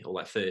to me, or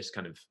like first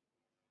kind of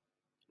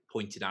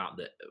pointed out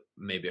that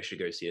maybe I should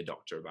go see a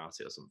doctor about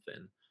it or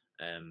something.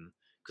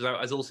 Because I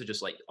was also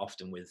just like,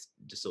 often with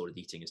disordered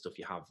eating and stuff,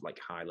 you have like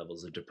high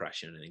levels of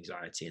depression and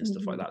anxiety and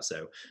stuff like that.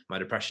 So my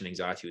depression and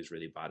anxiety was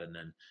really bad. And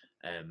then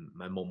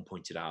my mum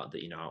pointed out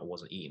that, you know, I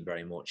wasn't eating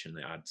very much and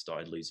that I'd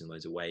started losing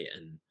loads of weight.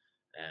 And,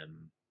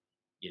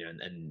 you know,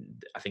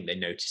 and I think they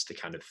noticed the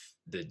kind of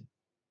the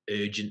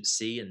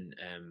urgency and,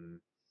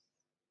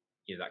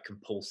 you know, that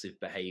compulsive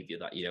behavior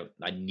that, you know,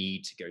 I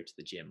need to go to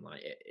the gym.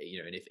 Like,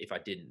 you know, and if I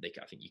didn't,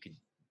 I think you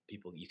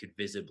could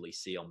visibly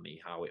see on me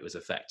how it was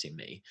affecting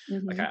me.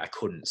 Like I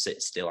couldn't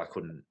sit still. I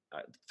couldn't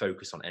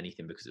focus on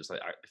anything, because it was like,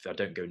 if I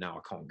don't go now,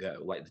 I can't go.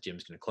 Like the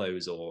gym's going to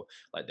close, or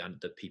like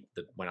the people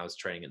when I was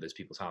training at those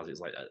people's houses,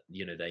 like,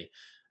 you know,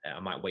 I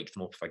might wake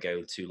them up if I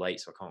go too late,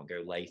 so I can't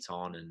go late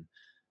on.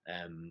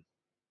 And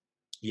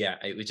yeah,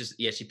 it was just,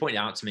 she pointed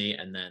out to me.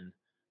 And then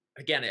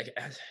again,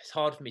 it's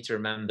hard for me to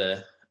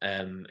remember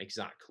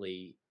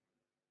exactly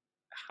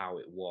how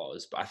it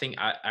was, but I think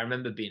I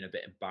remember being a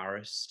bit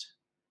embarrassed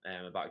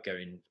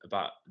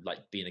about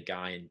like being a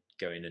guy and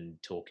going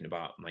and talking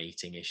about my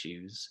eating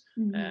issues.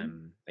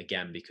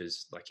 Again,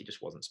 because like it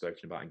just wasn't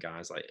spoken about in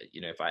guys. Like,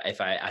 you know,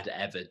 if I had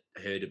ever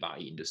heard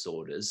about eating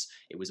disorders,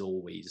 it was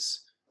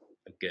always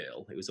a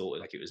girl. It was always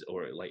like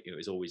it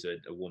was always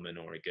a woman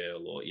or a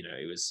girl, or, you know,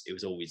 it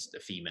was always a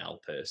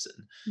female person.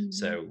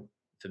 So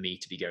for me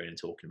to be going and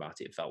talking about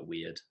it felt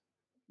weird.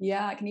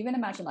 Yeah, I can even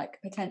imagine like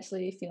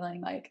potentially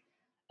feeling like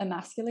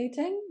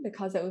emasculating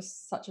because it was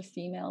such a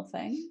female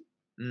thing.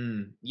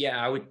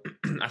 Yeah, I would.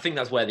 I think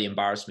that's where the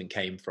embarrassment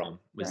came from.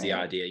 Was the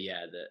idea,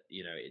 that,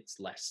 you know, it's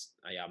less.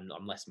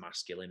 I'm less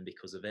masculine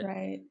because of it.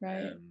 Right.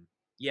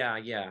 Yeah,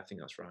 I think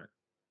that's right.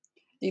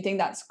 Do you think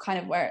that's kind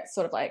of where it's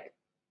sort of like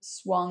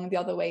swung the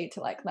other way to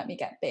like, let me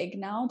get big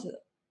now, to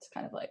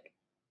kind of like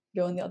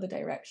go in the other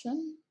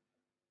direction?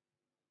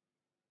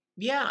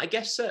 Yeah, I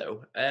guess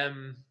so. I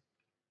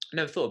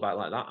never thought about it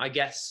like that. I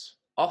guess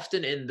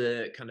often in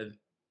the kind of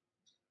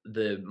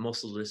the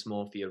muscle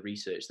dysmorphia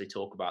research, they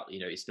talk about,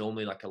 it's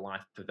normally like a life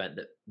event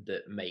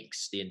that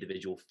makes the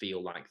individual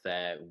feel like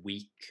they're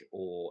weak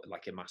or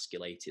like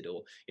emasculated,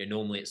 or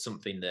normally it's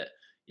something that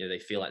they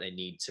feel like they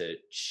need to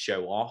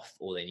show off,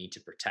 or they need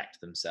to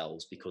protect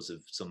themselves because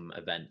of some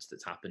event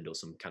that's happened or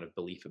some kind of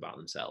belief about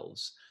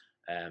themselves.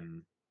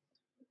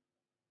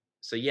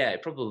 So yeah,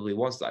 it probably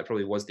was that. It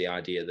probably was the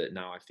idea that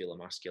now I feel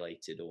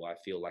emasculated, or I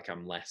feel like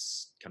I'm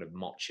less kind of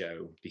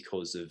macho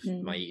because of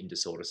my eating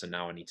disorder. So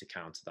now I need to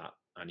counter that.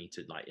 I need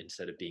to, like,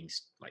 instead of being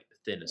like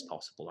thin as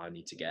possible, I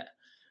need to get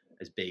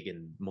as big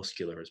and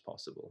muscular as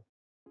possible.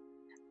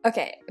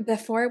 Okay,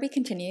 before we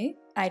continue,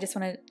 I just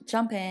want to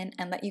jump in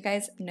and let you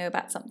guys know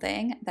about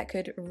something that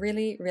could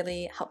really,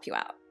 really help you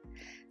out.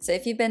 So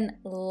if you've been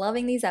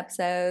loving these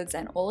episodes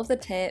and all of the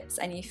tips,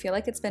 and you feel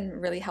like it's been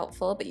really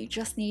helpful, but you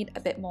just need a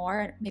bit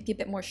more, maybe a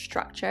bit more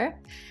structure,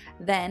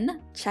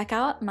 then check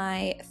out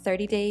my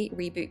 30-day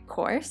reboot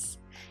course.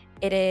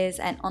 It is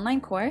an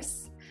online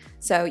course,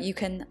 so you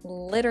can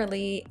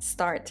literally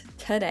start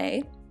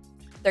today.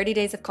 30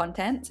 days of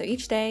content. So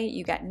each day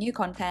you get new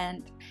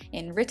content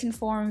in written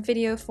form,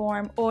 video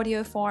form,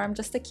 audio form,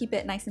 just to keep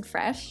it nice and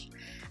fresh.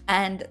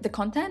 And the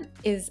content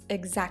is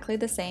exactly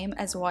the same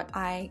as what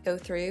I go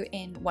through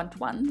in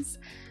one-to-ones.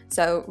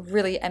 So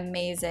really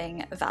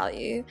amazing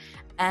value.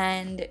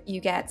 And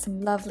you get some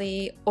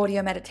lovely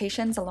audio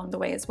meditations along the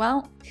way as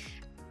well.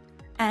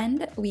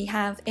 And we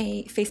have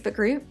a Facebook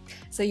group,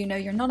 so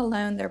you're not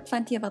alone. There are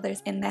plenty of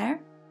others in there.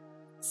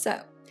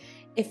 So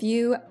if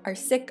you are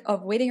sick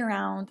of waiting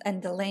around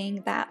and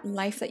delaying that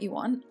life that you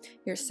want,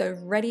 you're so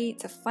ready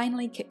to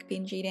finally kick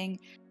binge eating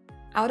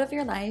out of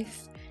your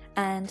life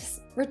and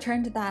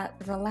return to that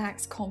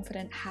relaxed,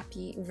 confident,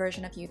 happy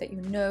version of you that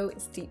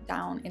is deep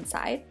down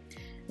inside,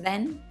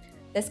 then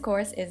this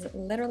course is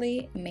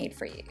literally made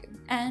for you.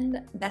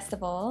 And best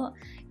of all,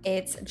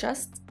 it's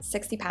just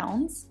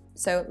 £60.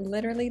 So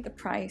literally the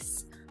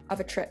price of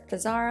a trip to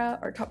Zara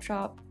or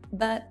Topshop,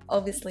 but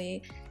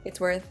obviously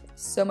it's worth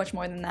so much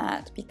more than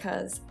that,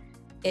 because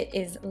it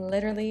is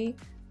literally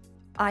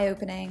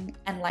eye-opening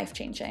and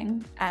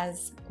life-changing,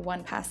 as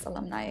one past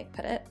alumni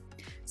put it.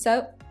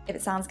 So if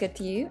it sounds good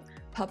to you,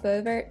 pop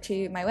over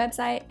to my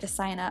website to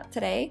sign up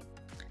today,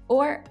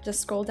 or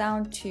just scroll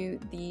down to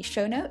the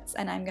show notes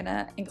and I'm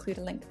gonna include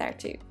a link there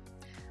too.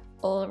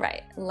 All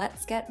right,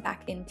 let's get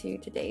back into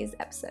today's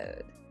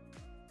episode.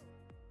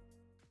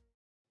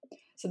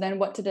 So then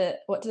what did it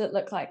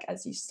look like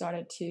as you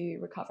started to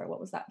recover? What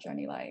was that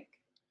journey like?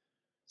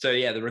 So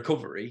yeah, the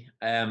recovery,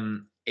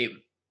 it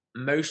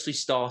mostly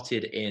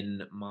started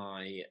in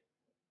my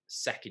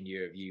second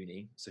year of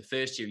uni. So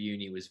first year of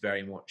uni was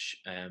very much,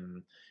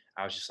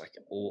 I was just like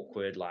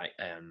awkward, like,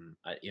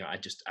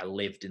 I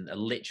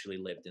literally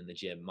lived in the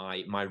gym.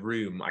 My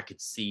room, I could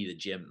see the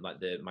gym, like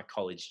my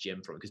college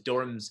gym from it, because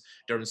Durham's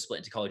split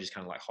into colleges,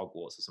 kind of like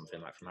Hogwarts or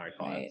something, like from Harry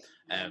Potter.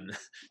 Right.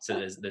 So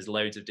there's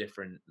loads of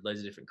different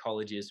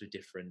colleges with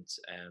different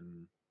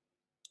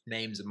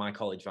names. Of my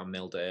college, Van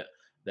Mildert,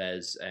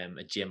 there's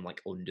a gym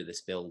like under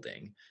this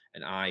building,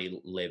 and I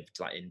lived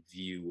like in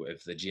view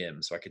of the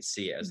gym, so I could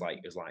see it as like,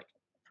 it was like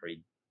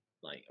pretty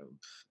like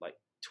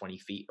 20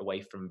 feet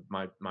away from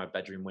my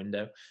bedroom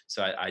window.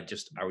 So I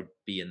would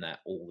be in there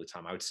all the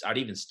time. I'd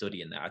even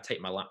study in there. I'd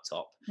take my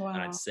laptop. Wow.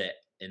 And I'd sit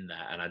in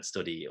there and I'd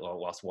study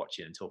whilst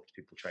watching and talking to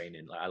people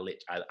training. Like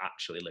I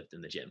actually lived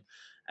in the gym.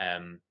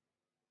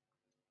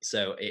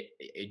 So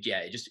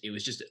it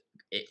was just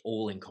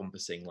all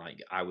encompassing.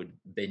 Like I would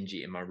binge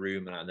eat in my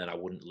room, and then I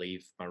wouldn't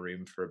leave my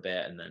room for a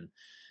bit, and then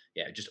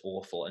just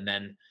awful. And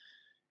then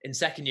in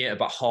second year,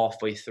 about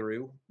halfway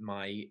through,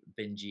 my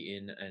binge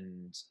eating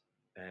and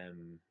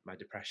my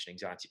depression,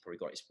 anxiety probably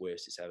got its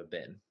worst it's ever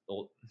been.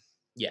 Or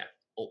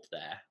up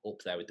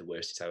there with the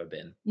worst it's ever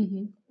been.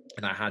 Mm-hmm.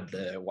 And I had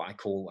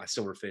I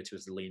still refer to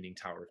as the Leaning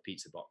Tower of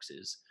pizza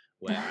boxes,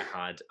 where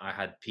I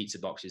had pizza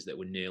boxes that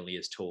were nearly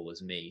as tall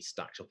as me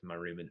stacked up in my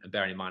room. And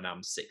bearing in mind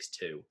I'm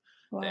 6'2",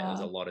 wow. There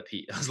was a lot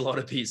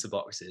of pizza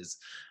boxes.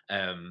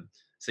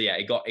 So yeah,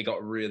 it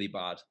got really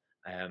bad.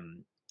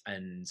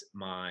 And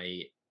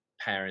my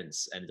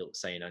parents ended up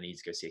saying I need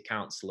to go see a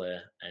counselor,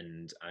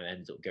 and I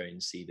ended up going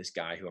to see this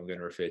guy who I'm going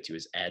to refer to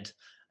as Ed.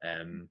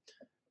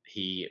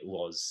 He's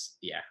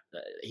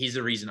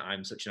the reason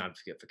I'm such an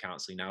advocate for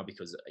counselling now,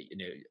 because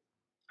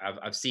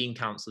I've seen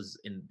counsellors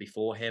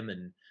before him,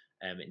 and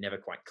it never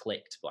quite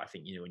clicked. But I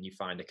think when you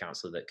find a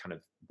counsellor that kind of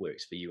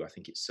works for you, I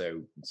think it's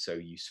so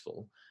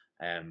useful.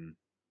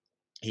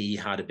 He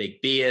had a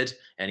big beard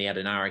and he had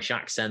an Irish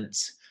accent,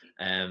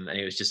 and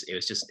it was just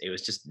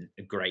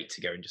great to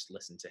go and just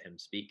listen to him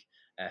speak,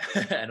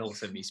 and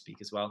also me speak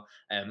as well.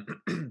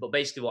 But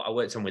basically, what I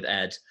worked on with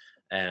Ed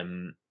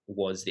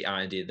was the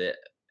idea that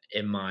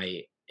in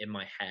my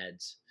head,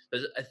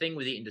 there's a thing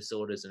with eating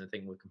disorders and a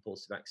thing with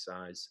compulsive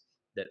exercise.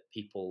 that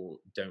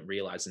people don't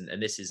realize,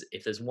 and this is,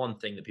 if there's one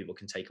thing that people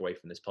can take away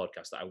from this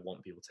podcast, that I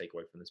want people to take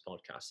away from this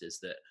podcast, is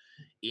that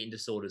eating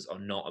disorders are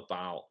not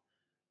about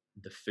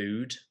the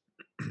food.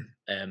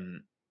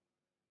 um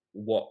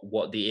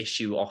what the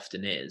issue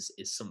often is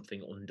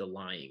something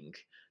underlying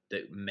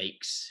that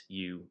makes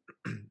you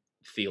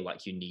feel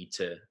like you need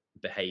to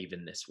behave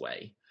in this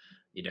way.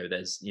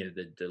 There's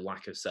the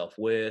lack of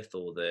self-worth,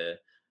 or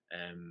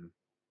um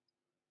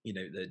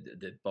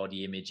the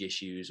body image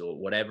issues, or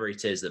whatever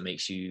it is that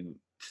makes you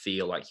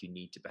feel like you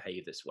need to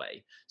behave this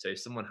way. So if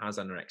someone has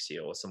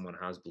anorexia, or someone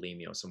has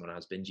bulimia, or someone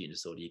has binge eating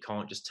disorder, you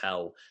can't just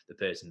tell the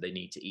person they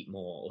need to eat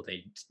more, or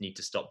they need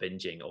to stop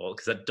binging, or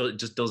because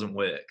just doesn't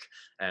work.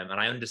 And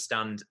I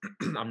understand.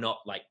 I'm not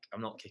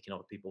kicking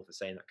off people for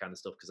saying that kind of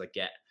stuff, because I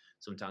get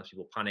sometimes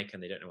people panic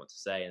and they don't know what to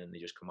say, and then they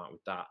just come out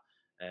with that.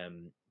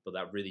 But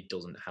that really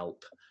doesn't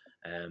help.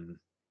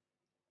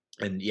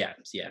 And yeah.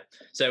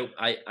 So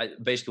I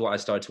basically, what I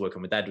started to work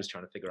on with Ed was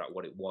trying to figure out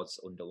what it was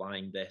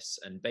underlying this.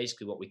 And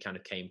basically what we kind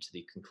of came to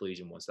the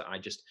conclusion was that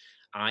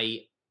I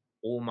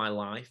all my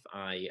life,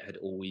 I had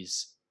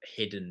always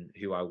hidden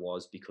who I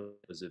was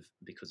because of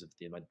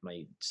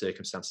my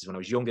circumstances when I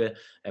was younger.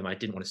 I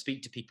didn't want to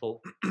speak to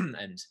people,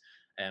 and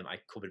I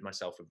covered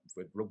myself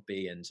with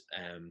rugby, and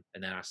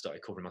then I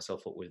started covering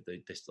myself up with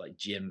this like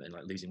gym, and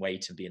like losing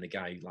weight, and being the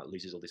guy who like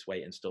loses all this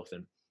weight and stuff.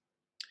 And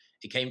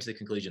it came to the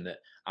conclusion that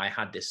I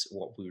had this,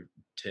 what we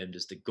termed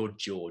as the good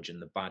George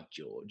and the bad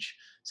George.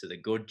 So the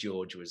good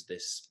George was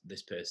this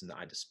person that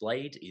I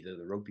displayed, either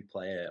the rugby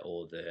player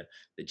or the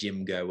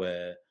gym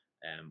goer,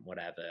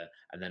 whatever.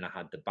 And then I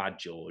had the bad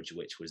George,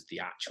 which was the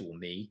actual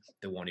me,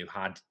 the one who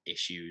had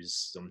issues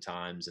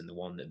sometimes, and the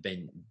one that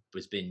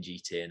was binge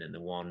eating, and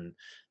the one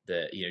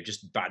that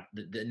just bad,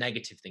 the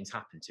negative things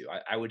happened to.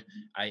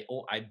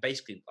 I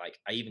basically, like,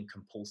 I even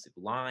compulsive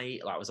lie.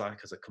 Like, I was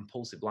like, as a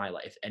compulsive lie,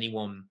 like if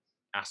anyone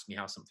asked me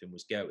how something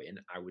was going,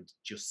 I would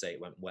just say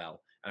it went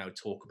well, and I would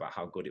talk about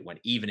how good it went,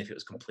 even if it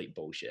was complete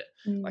bullshit.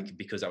 Like,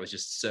 because I was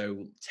just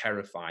so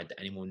terrified that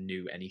anyone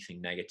knew anything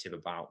negative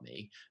about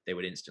me, they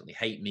would instantly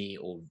hate me,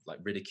 or like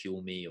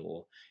ridicule me,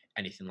 or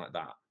anything like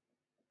that.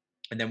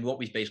 And then what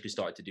we basically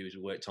started to do is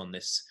we worked on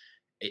this.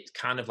 It's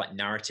kind of like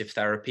narrative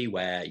therapy,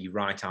 where you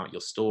write out your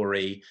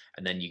story,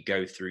 and then you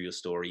go through your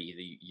story.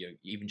 Either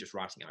even just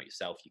writing out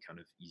yourself,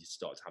 you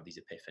start to have these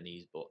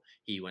epiphanies. But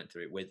he went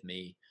through it with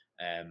me.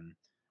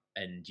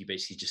 And you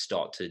basically just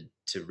start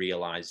to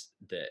realize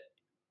that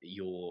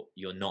you're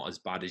not as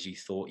bad as you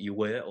thought you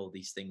were. All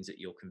these things that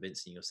you're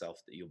convincing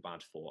yourself that you're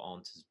bad for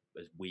aren't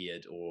as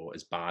weird, or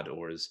as bad,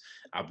 or as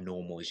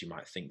abnormal as you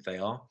might think they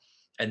are.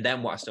 And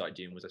then what I started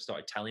doing was I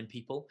started telling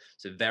people.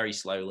 So very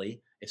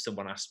slowly, if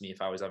someone asked me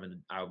if I was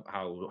having how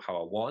I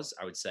was,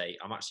 I would say,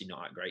 I'm actually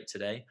not that great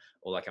today,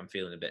 or like I'm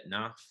feeling a bit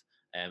naff.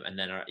 And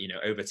then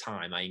over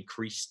time, I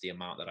increased the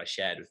amount that I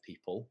shared with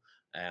people.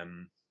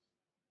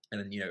 And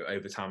then,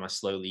 over time, I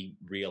slowly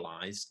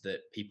realized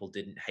that people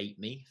didn't hate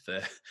me for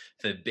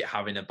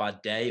having a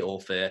bad day, or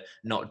for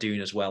not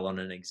doing as well on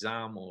an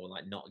exam, or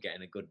like not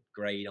getting a good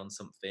grade on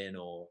something,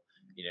 or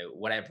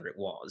whatever it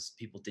was.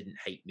 People didn't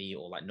hate me,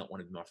 or like not want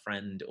to be my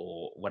friend,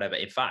 or whatever.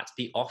 In fact,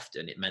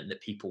 often it meant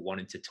that people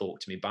wanted to talk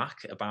to me back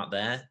about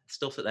their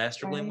stuff that they're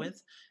struggling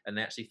with, and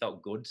they actually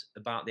felt good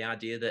about the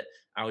idea that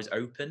I was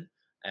open.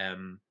 I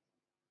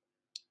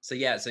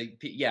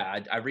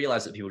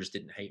realized that people just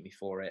didn't hate me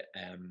for it.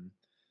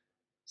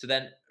 So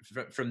then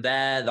from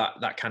there,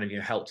 that kind of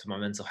helped with my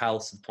mental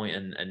health to the point,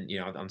 and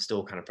I'm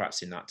still kind of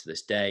practicing that to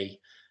this day.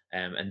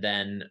 And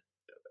then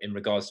in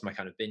regards to my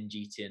kind of binge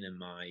eating and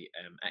my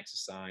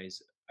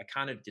exercise, I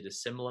kind of did a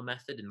similar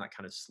method, in that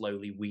kind of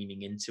slowly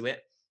weaning into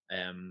it.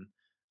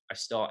 I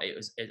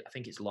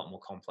think it's a lot more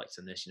complex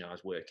than this. I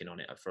was working on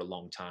it for a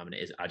long time, and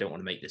I don't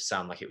want to make this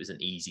sound like it was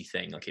an easy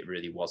thing. Like, it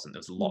really wasn't. There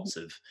was lots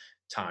of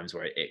times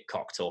where it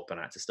cocked up and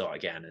I had to start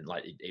again. And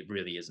like, it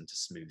really isn't a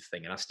smooth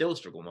thing. And I still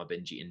struggle with my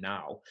binge eating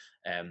now.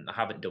 I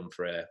haven't done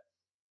for a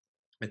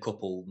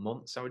couple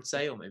months, I would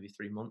say, or maybe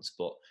 3 months,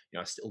 but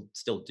I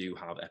still do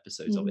have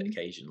episodes of it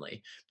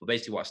occasionally. But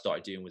basically what I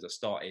started doing was I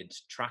started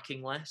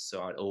tracking less.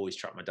 So I'd always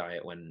track my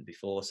diet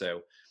before.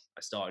 So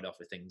I started off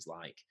with things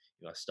like,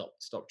 I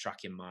stopped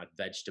tracking my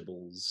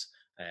vegetables,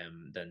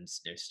 then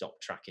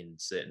stopped tracking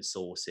certain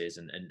sources,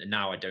 and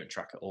now I don't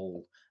track at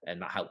all,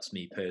 and that helps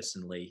me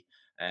personally.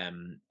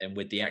 And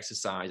with the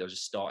exercise, I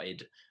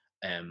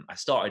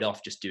started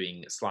off just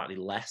doing slightly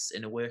less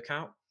in a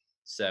workout.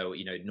 So,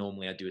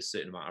 normally I do a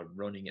certain amount of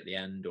running at the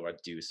end, or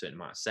I'd do a certain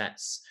amount of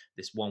sets.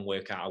 This one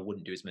workout, I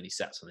wouldn't do as many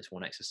sets on this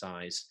one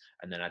exercise.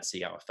 And then I'd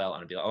see how I felt,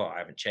 and I'd be like, oh, I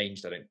haven't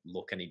changed. I don't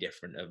look any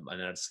different. And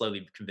then I'd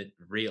slowly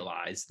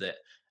realize that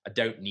I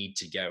don't need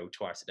to go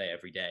twice a day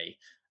every day.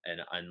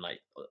 And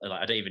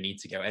I don't even need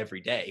to go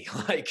every day.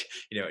 Like,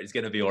 it's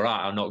going to be all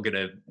right. I'm not going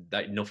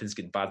to, nothing's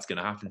bad's going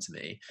to happen to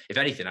me. If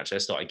anything, actually, I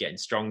started getting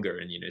stronger,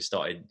 and,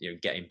 started,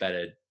 getting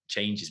better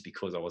changes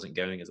because I wasn't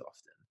going as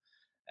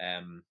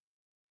often.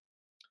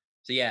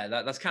 So yeah,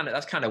 that's kind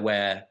of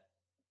where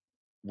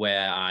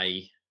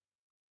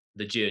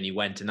the journey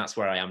went, and that's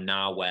where I am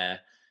now. Where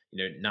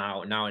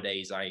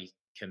nowadays I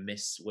can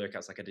miss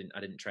workouts. Like I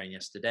didn't train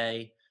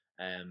yesterday.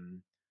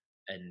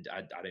 And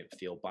I don't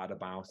feel bad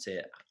about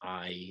it.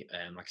 Like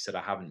I said,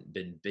 I haven't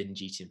been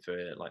binge eating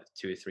for like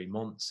 2 or 3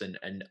 months,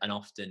 and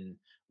often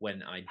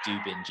when I do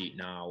binge eat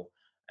now,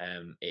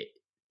 it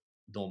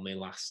normally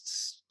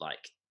lasts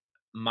like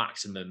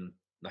maximum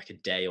like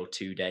a day or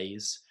 2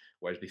 days,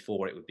 whereas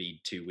before it would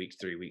be 2 weeks,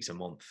 3 weeks, a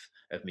month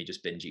of me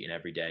just binge eating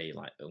every day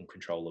like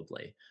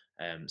uncontrollably.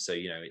 So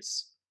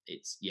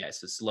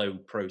it's a slow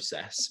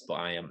process, but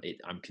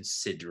I'm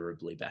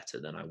considerably better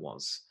than I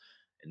was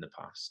in the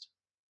past.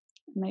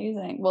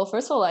 Amazing. Well,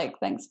 first of all, like,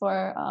 thanks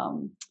for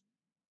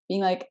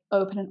being like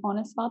open and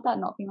honest about that,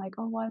 not being like,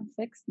 oh, I'm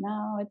fixed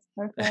now, it's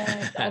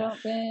perfect, I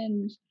don't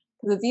binge.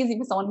 Because it's easy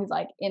for someone who's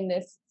like in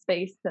this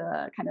space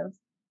to kind of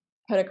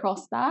put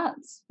across that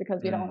because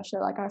we don't want Mm, to show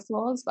like our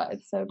flaws. But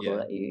it's so cool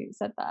yeah. that you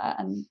said that,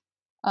 and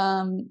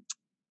um,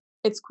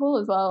 it's cool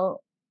as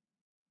well.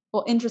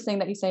 Well, interesting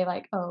that you say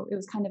like, oh, it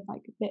was kind of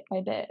like bit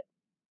by bit,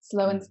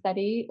 slow and Mm,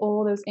 steady,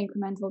 all those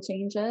incremental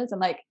changes,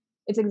 and like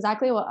it's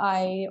exactly what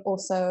I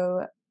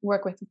also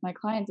work with my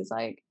clients. Is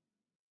like,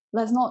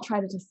 let's not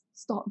try to just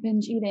stop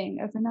binge eating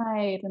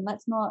overnight, and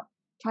let's not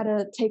try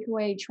to take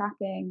away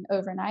tracking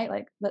overnight.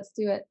 Like, let's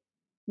do it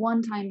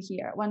one time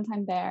here, one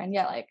time there, and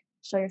yeah, like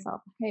show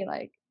yourself, hey,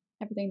 like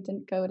everything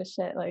didn't go to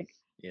shit. Like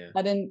yeah.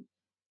 I didn't,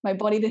 my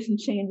body didn't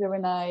change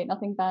overnight.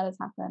 Nothing bad has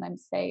happened. I'm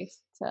safe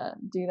to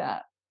do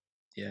that.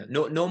 Yeah.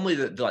 No, normally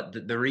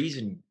the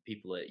reason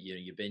people are,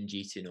 you're binge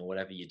eating or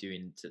whatever you're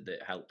doing that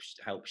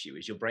helps you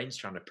is your brain's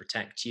trying to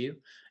protect you.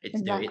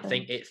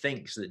 Exactly. It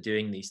thinks that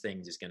doing these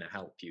things is going to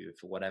help you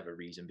for whatever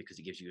reason, because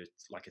it gives you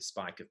like a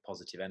spike of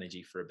positive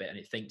energy for a bit, and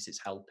it thinks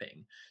it's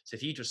helping. So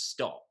if you just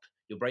stop,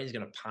 your brain's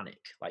going to panic.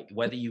 Like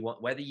whether you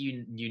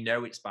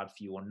know it's bad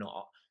for you or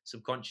not,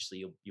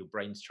 subconsciously your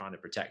brain's trying to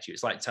protect you.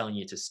 It's like telling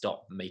you to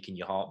stop making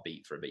your heart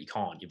beat for a bit. You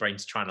can't. Your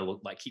brain's trying to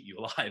look like keep you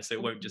alive, so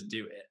it won't just Mhm.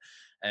 do it.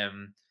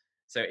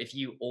 So if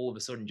you all of a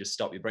sudden just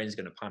stop, your brain's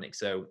going to panic.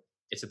 So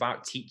it's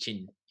about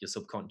teaching your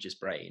subconscious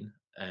brain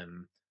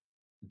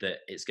that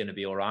it's going to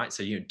be all right.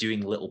 So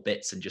doing little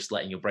bits and just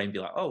letting your brain be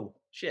like, oh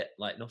shit,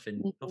 like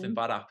nothing Mhm.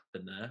 bad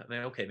happened there. I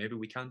mean, okay, maybe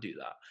we can do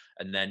that.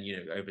 And then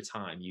over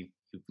time you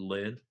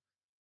learn.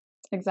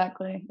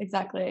 Exactly,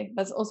 exactly.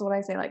 That's also what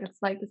I say. Like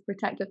it's like this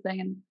protective thing,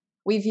 and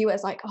we view it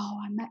as like, oh,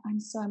 I'm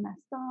so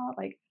messed up.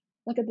 Like,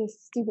 look at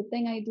this stupid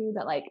thing I do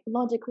that like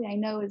logically I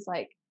know is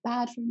like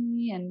bad for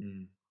me, and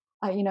Mm,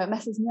 it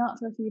messes me up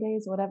for a few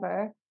days or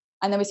whatever.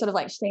 And then we sort of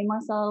like shame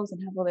ourselves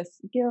and have all this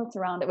guilt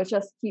around it, which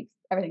just keeps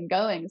everything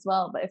going as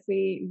well. But if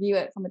we view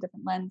it from a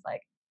different lens,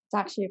 like it's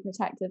actually a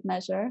protective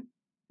measure.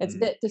 It's a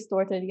mm. bit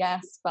distorted,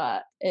 yes,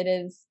 but it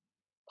is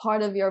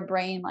part of your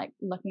brain like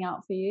looking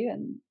out for you.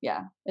 And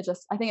yeah,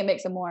 I think it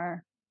makes it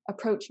more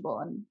approachable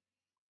and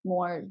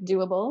more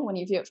doable when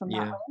you view it from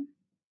that Yeah. way.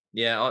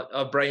 Yeah,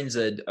 our brains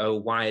are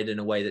wired in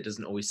a way that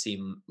doesn't always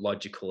seem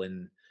logical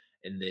in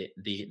the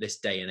this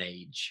day and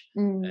age.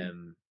 Mm,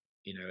 Um,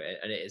 and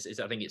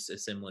I think it's a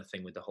similar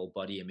thing with the whole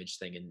body image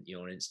thing and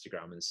on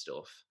Instagram and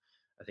stuff.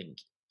 I think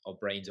our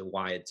brains are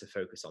wired to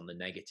focus on the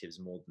negatives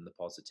more than the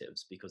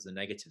positives, because the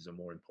negatives are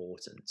more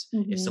important.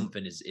 If hmm.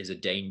 something is a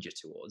danger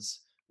to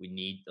us, we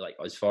need, like,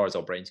 as far as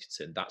our brain's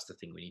concerned, that's the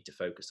thing we need to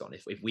focus on.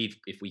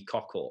 If we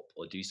cock up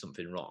or do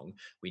something wrong,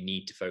 we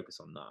need to focus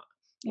on that.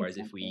 Whereas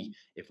Exactly.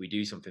 if we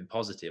do something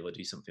positive or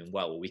do something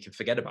well, we can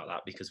forget about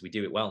that because we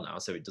do it well now,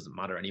 so it doesn't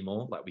matter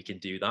anymore. Like, we can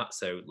do that,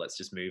 so let's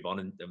just move on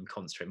and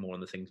concentrate more on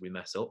the things we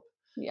mess up.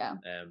 Yeah.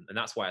 And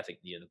that's why I think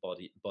the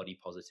body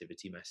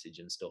positivity message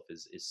and stuff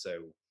is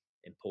so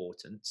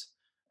important,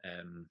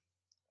 um,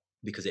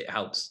 because it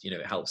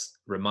helps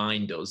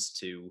remind us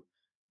to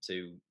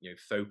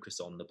focus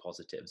on the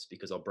positives,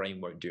 because our brain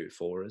won't do it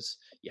for us.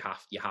 You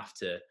have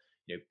to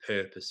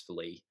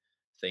purposefully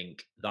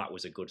think, that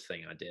was a good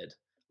thing I did.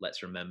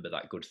 Let's remember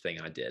that good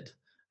thing I did.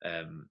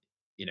 um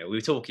we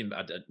were talking,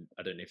 I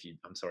don't know if you,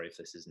 I'm sorry if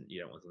this isn't, you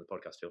don't want on the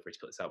podcast, feel free to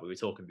cut this out, but we were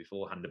talking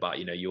beforehand about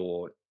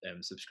your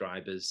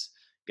subscribers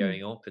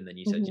going up, and then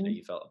you said Mm-hmm.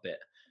 you felt a bit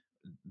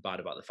bad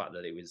about the fact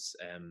that it was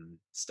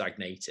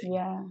stagnating.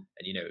 Yeah. And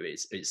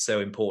it's so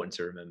important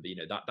to remember,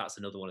 that's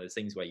another one of those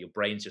things where your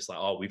brain's just like,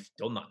 oh, we've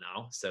done that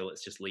now, so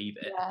let's just leave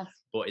it. Yes.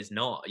 But it's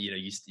not.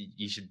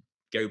 You should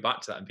go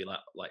back to that and be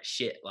like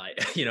shit, like,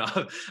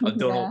 I've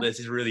done all Yeah. this,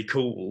 is really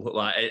cool.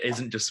 Like, it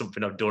isn't just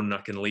something I've done and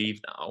I can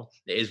leave now.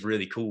 It is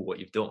really cool what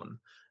you've done.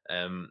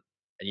 And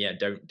yeah,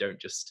 don't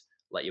just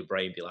let your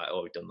brain be like,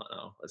 oh, we've done that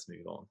now, let's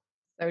move on.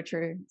 So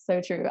true.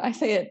 So true. I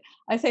say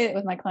it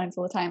with my clients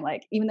all the time.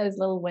 Like, even those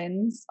little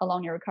wins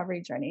along your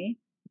recovery journey,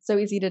 it's so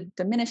easy to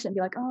diminish it and be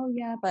like, oh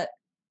yeah, but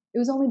it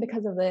was only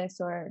because of this,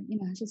 or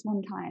it's just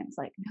one time. It's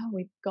like, no,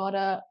 we've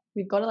gotta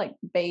like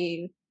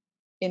bathe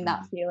in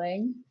that Mm,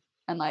 feeling,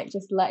 and like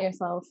just let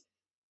yourself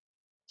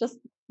just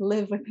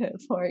live with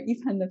it for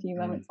even a few mm,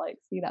 moments, like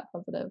see that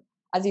positive.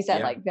 As you said,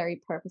 yeah. like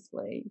very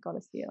purposefully, you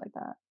gotta see it like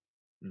that.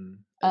 Mm.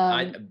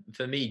 And Um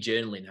for me,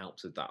 journaling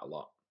helps with that a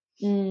lot.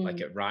 Like,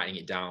 mm, at writing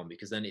it down,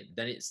 because then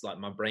it's like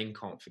my brain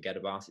can't forget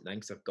about it then,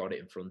 because I've got it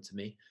in front of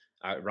me.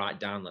 I write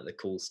down like the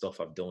cool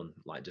stuff I've done,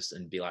 like just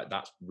and be like,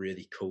 that's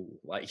really cool.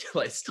 Like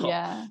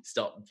Yeah.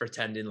 stop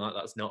pretending like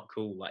that's not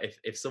cool. Like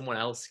if someone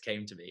else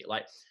came to me,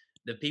 like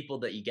the people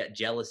that you get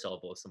jealous of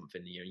or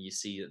something, you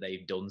see that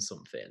they've done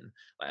something.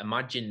 Like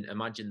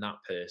imagine that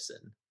person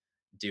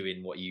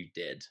doing what you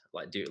did,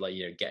 like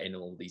getting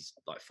all these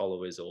like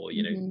followers, or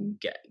Hmm.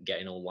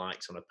 getting all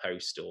likes on a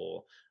post,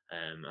 or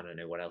I don't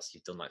know what else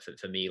you've done. Like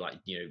for me, like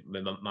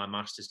my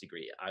master's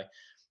degree, I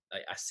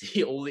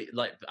see all the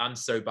like I'm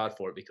so bad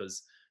for it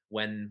because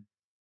when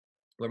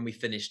when we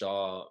finished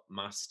our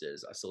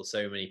masters, I saw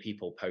so many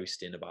people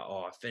posting about,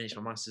 oh, I finished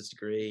my master's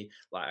degree.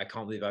 Like, I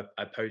can't believe I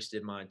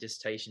posted my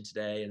dissertation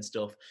today and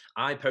stuff.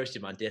 I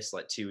posted my diss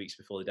like 2 weeks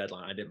before the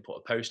deadline. I didn't put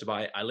a post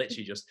about it. I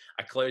literally just,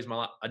 I closed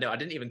my, I know I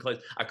didn't even close,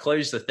 I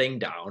closed the thing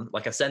down.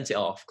 Like, I sent it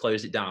off,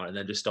 closed it down, and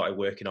then just started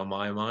working on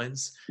my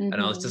minds. And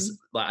I was just Hmm.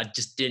 like,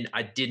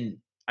 I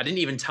didn't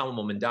even tell my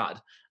mum and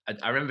dad.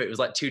 I remember it was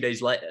like 2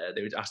 days later,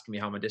 they were asking me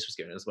how my diss was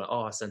going. I was like,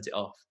 oh, I sent it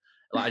off.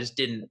 Like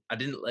I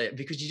didn't like,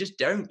 because you just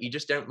don't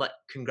like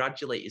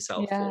congratulate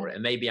yourself Yeah. for it.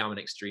 And maybe I'm an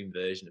extreme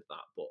version of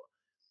that, but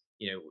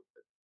you know,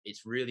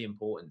 it's really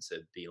important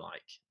to be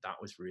like,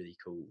 that was really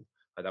cool.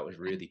 Like that was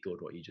really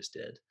good what you just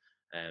did.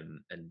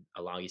 And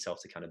allow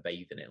yourself to kind of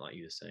bathe in it, like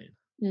you were saying.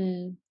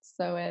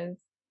 So is.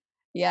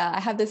 Yeah, I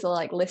have this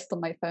like list on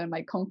my phone,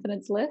 my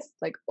confidence list,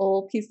 like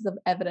all pieces of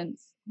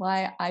evidence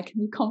why I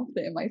can be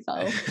confident in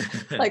myself.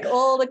 Like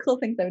all the cool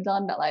things I've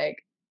done that like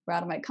were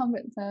out of my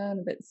comfort zone,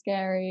 a bit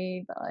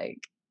scary, but like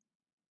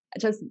I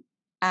just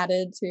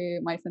added to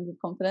my sense of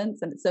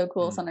confidence. And it's so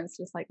cool Mm. sometimes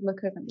to just like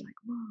look over and be like,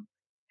 wow,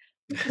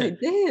 look what I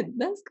did.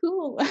 That's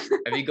cool.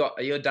 Have you got,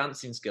 are your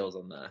dancing skills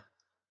on there?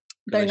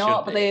 Because They're they should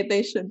not, but be.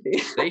 they should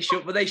be. They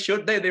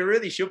should. They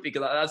really should,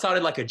 because that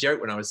sounded like a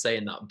joke when I was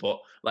saying that. But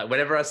like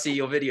whenever I see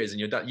your videos and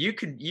you're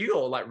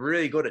like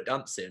really good at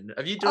dancing.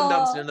 Have you done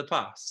dancing Oh, in the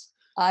past?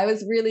 I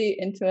was really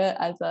into it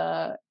as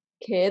a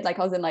kid. Like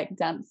I was in like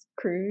dance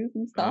crews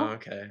and Oh, stuff,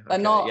 okay, but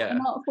yeah.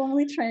 not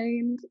formally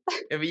trained.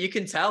 I mean, you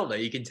can tell though.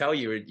 You can tell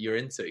you're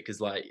into it because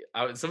like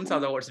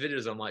sometimes I watch the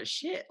videos. I'm like,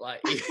 shit,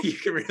 like you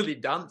can really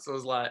dance.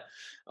 I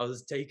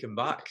was taken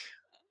back.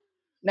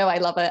 No, I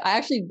love it. I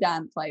actually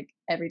dance like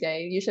every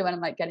day. Usually when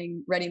I'm like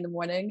getting ready in the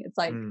morning, it's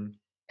like Mm,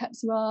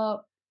 peps you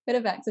up, bit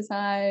of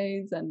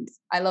exercise, and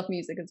I love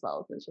music as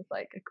well. So it's just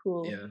like a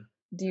cool yeah,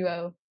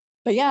 duo.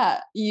 But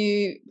yeah,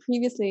 you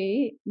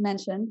previously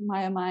mentioned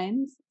Maya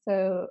Minds,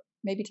 so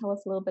maybe tell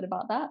us a little bit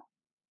about that.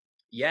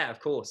 yeah,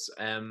 of course.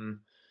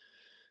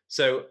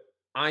 So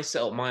I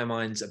set up my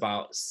minds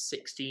about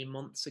 16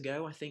 months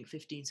ago. I think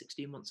 15,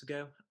 16 months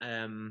ago.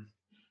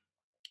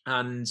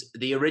 And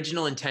the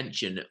original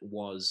intention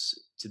was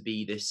to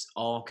be this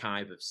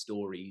archive of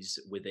stories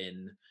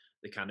within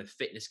the kind of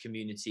fitness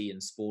community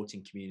and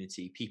sporting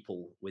community,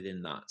 people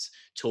within that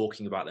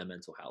talking about their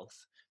mental health.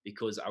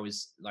 Because I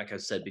was, like I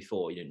said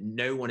before,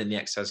 no one in the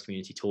exercise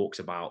community talks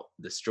about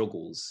the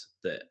struggles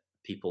that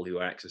people who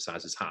are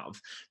exercisers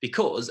have.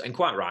 Because, and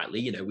quite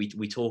rightly,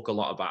 we talk a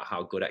lot about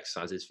how good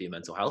exercise is for your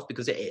mental health,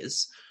 because it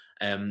is.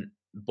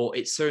 But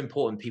it's so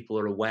important people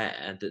are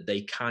aware that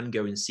they can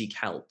go and seek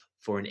help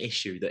for an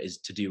issue that is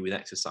to do with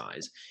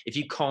exercise. If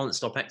you can't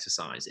stop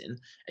exercising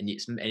and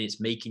it's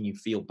making you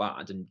feel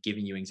bad and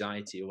giving you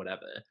anxiety or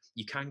whatever,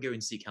 you can go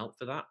and seek help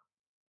for that.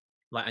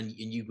 Like, and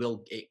you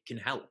will, it can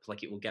help.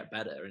 Like, it will get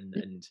better.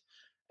 And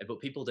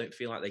but people don't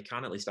feel like they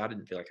can. At least I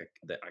didn't feel like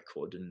that I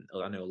could, and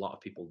I know a lot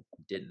of people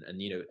didn't.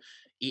 And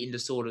eating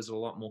disorders are a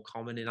lot more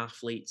common in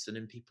athletes and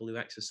in people who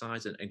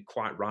exercise, and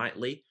quite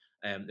rightly.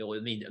 I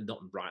mean,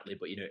 not rightly,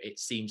 but it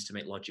seems to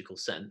make logical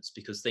sense,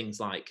 because things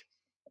like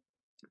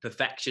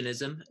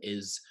perfectionism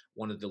is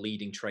one of the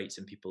leading traits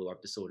in people who have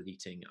disordered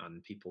eating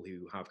and people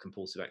who have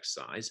compulsive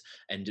exercise.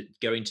 And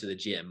going to the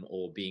gym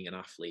or being an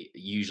athlete,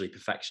 usually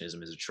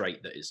perfectionism is a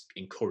trait that is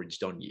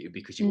encouraged on you,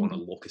 because you want to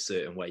Mhm. look a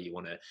certain way, you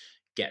want to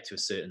get to a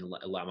certain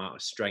amount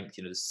of strength.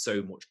 There's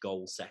so much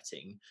goal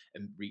setting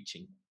and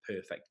reaching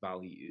perfect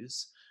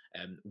values.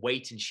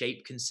 Weight and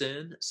shape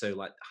concern. So,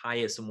 like,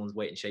 higher someone's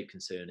weight and shape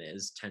concern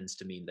is, tends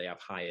to mean they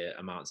have higher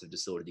amounts of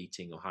disordered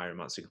eating or higher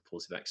amounts of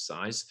compulsive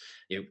exercise.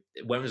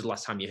 When was the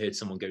last time you heard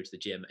someone go to the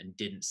gym and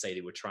didn't say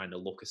they were trying to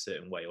look a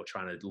certain way or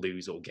trying to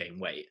lose or gain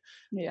weight?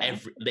 Yeah.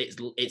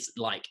 It's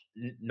like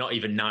not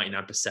even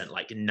 99%,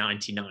 like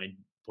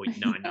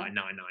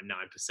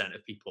 99.99999%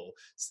 of people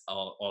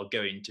are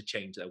going to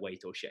change their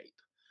weight or shape.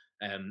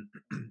 And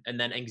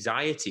then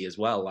anxiety as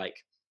well, like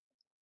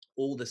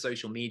all the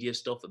social media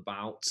stuff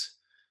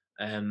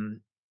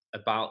um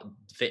about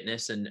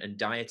fitness and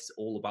diet is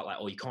all about, like,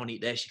 oh, you can't eat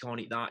this, you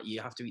can't eat that,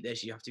 you have to eat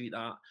this, you have to eat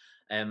that.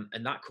 And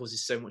that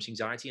causes so much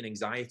anxiety, and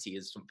anxiety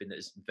is something that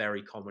is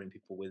very common in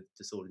people with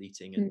disordered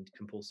eating Mm. and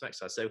compulsive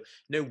exercise. So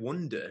no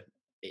wonder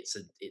it's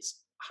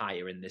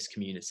higher in this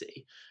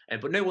community,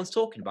 but no one's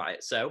talking about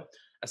it. So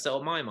I set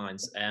up my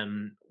minds.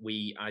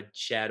 I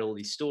shared all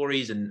these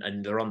stories,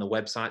 and they're on the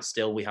website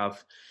still. We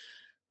have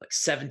like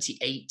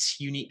 78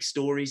 unique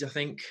stories, I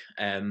think,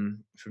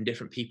 from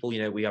different people.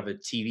 We have a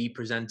TV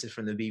presenter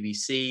from the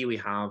BBC. We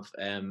have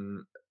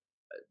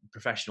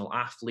professional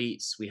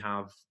athletes, we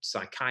have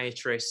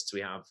psychiatrists,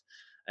 we have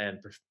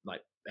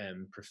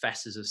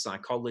professors of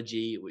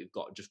psychology, we've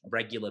got just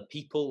regular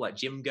people like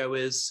gym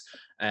goers,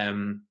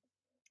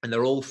 and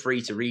they're all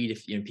free to read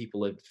if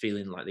people are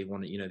feeling like they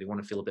want to they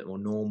want to feel a bit more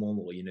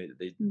normal, or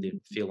they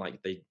feel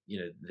like they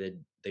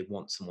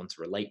want someone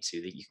to relate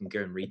to, that you can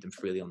go and read them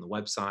freely on the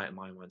website at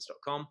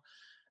myominds.com.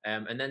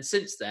 And then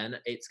since then,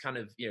 it's kind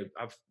of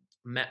I've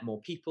met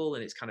more people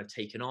and it's kind of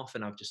taken off,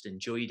 and I've just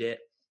enjoyed it,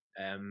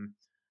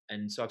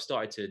 and so I've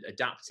started to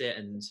adapt it.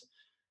 And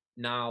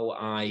now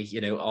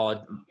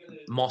our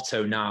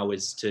motto now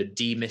is to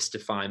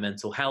demystify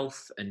mental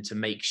health and to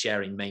make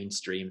sharing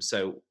mainstream.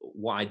 So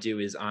what I do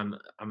is I'm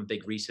a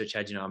big research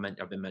head.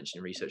 I've been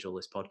mentioning research all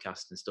this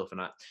podcast and stuff, and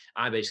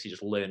I basically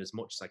just learn as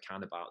much as I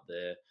can about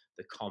the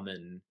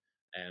common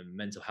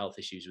mental health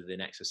issues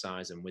within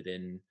exercise and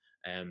within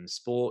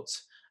sport.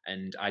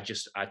 And I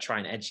try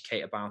and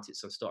educate about it.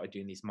 So I've started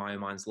doing these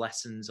MyoMinds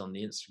lessons on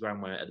the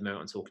Instagram, where at the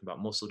moment I'm talking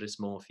about muscle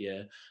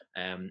dysmorphia.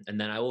 And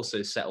then I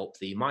also set up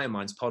the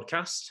MyoMinds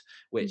podcast,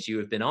 which you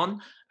have been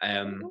on.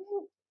 And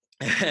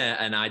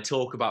I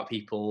talk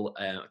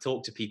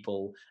to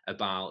people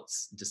about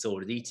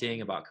disordered eating,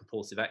 about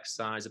compulsive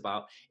exercise,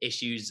 about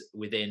issues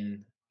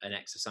within an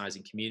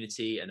exercising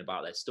community, and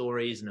about their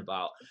stories and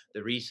about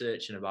the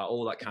research and about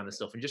all that kind of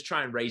stuff, and just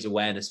try and raise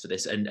awareness for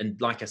this. And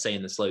like I say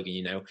in the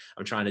slogan,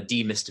 I'm trying to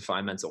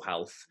demystify mental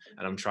health,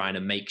 and I'm trying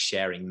to make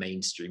sharing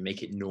mainstream,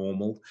 make it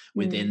normal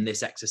within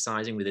this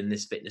exercising, within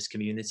this fitness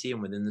community,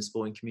 and within the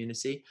sporting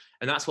community.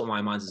 And that's what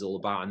MyoMinds is all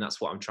about, and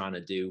that's what I'm trying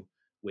to do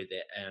with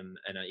it. And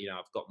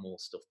I've got more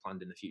stuff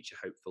planned in the future,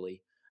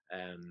 hopefully.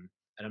 And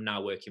I'm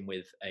now working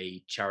with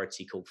a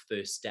charity called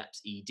First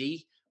Steps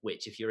ED,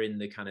 which, if you're in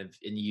the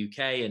UK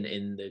and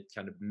in the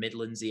kind of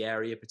Midlandsy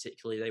area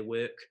particularly, they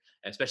work,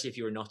 especially if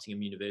you're a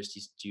Nottingham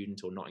University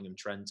student or Nottingham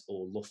Trent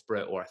or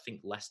Loughborough, or I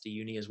think Leicester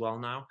Uni as well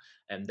now.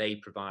 And they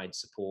provide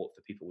support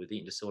for people with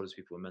eating disorders,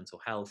 people with mental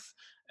health.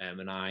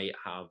 And I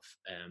have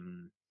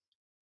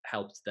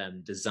helped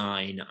them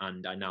design,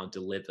 and I now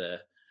deliver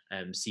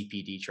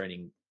CPD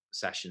training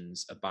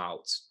sessions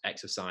about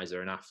exerciser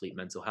and athlete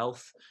mental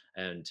health,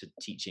 and to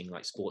teaching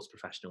like sports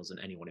professionals and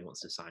anyone who wants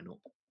to sign up.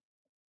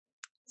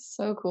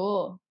 So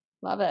cool.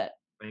 Love it.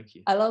 Thank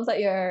you. I love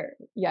that you're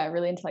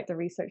really into like the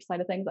research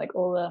side of things, like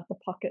all the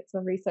pockets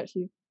of research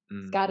you've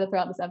scattered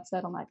throughout this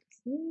episode. I'm like,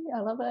 see, I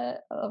love it.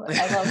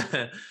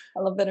 I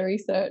love bit of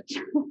research.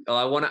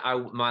 Well,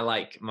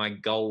 my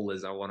goal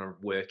is I want to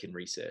work in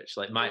research.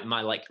 Like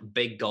my like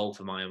big goal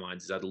for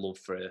MyoMinds is I'd love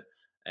for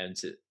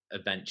to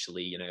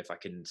eventually, if I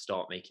can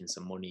start making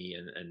some money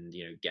and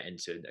get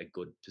into a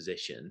good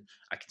position,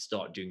 I can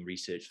start doing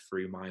research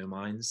through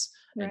MyoMinds,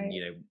 right.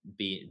 And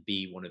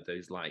be one of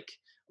those like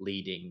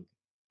leading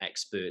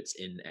experts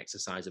in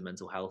exercise and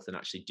mental health, and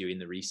actually doing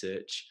the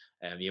research.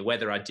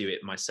 Whether I do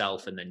it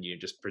myself and then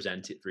just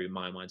present it through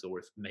MyoMinds, or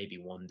if maybe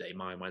one day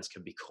MyoMinds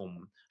can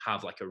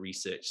have like a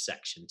research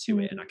section to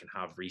it, and I can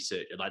have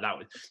research like that.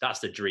 That's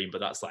the dream, but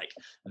that's like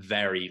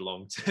very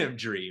long-term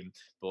dream.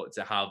 But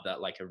to have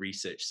that like a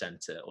research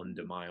center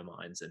under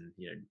MyoMinds, and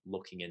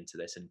looking into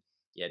this, and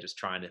just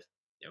trying to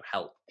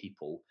help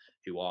people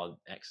who are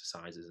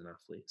exercisers and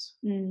athletes.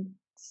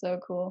 So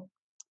cool.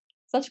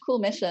 Such a cool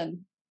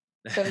mission.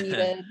 So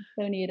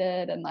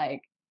needed, and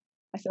like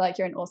I feel like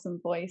you're an awesome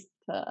voice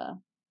to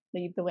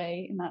lead the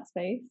way in that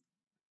space.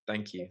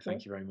 Thank you.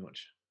 Thank you very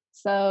much.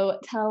 So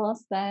tell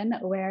us then,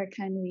 where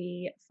can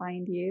we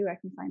find you? Where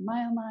can we find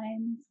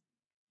MyoMinds?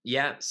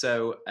 Yeah,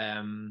 so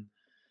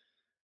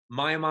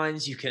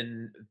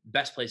MyoMinds,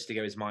 best place to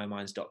go is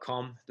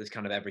myominds.com. There's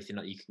kind of everything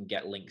that you can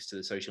get, links to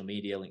the social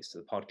media, links to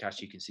the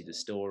podcast. You can see the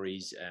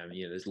stories.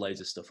 There's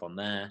loads of stuff on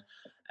there.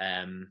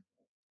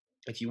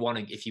 If you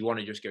want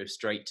to just go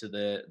straight to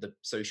the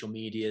social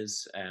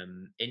medias,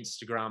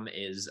 Instagram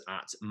is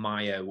at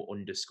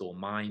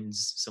myo_minds.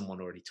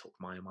 Someone already took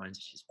MyoMinds,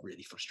 which is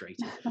really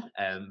frustrating.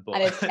 But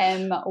and it's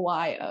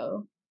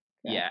MYO.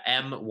 Yeah,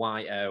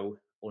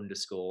 MYO_MINDS.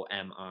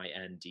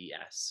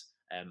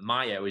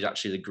 Myo is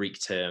actually the Greek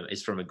term.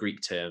 It's from a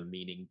Greek term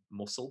meaning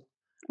muscle.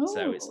 Ooh.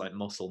 So it's like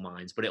muscle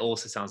minds, but it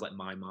also sounds like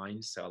my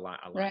mind. So I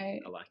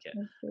like it.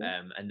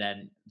 And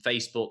then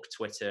Facebook,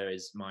 Twitter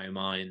is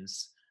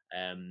MyoMinds.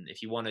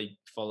 If you want to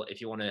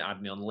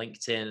add me on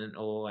LinkedIn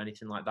or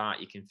anything like that,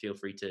 you can feel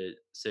free to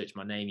search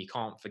my name. You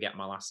can't forget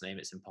my last name;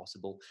 it's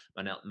impossible.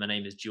 My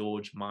name is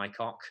George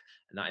Mycock,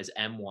 and that is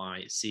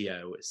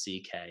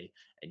MYCOCK.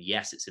 And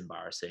yes, it's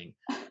embarrassing.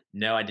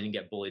 No, I didn't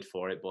get bullied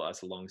for it, but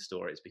that's a long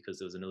story. It's because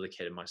there was another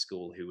kid in my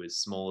school who was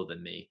smaller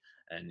than me,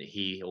 and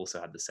he also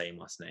had the same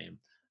last name.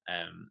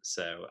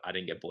 So I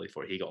didn't get bullied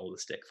for it. He got all the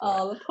stick for it.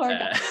 Oh, the poor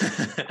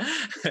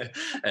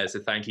guy.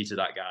 So thank you to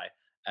that guy.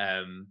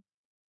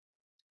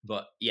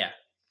 But yeah,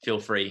 feel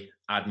free,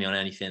 add me on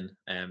anything.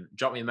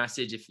 Drop me a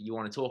message if you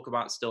want to talk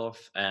about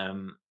stuff.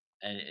 And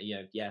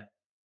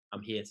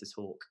I'm here to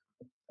talk.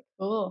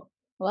 Cool.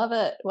 Love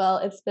it. Well,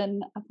 it's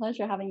been a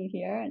pleasure having you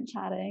here and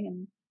chatting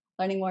and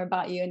learning more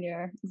about you and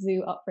your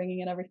zoo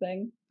upbringing and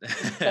everything.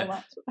 Thank you so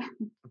much.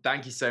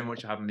 Thank you so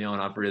much for having me on.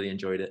 I've really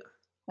enjoyed it.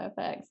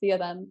 Perfect. See you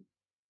then.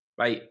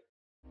 Bye.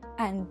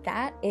 And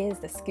that is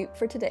the scoop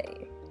for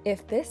today.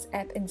 If this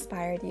ep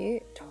inspired you,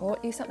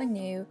 taught you something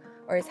new,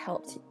 or has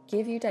helped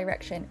give you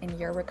direction in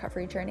your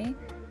recovery journey,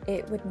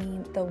 it would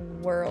mean the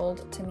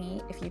world to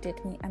me if you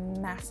did me a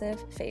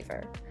massive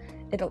favor.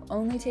 It'll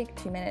only take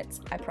 2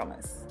 minutes, I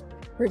promise.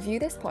 Review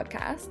this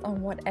podcast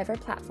on whatever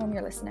platform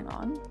you're listening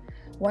on.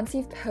 Once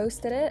you've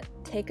posted it,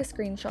 take a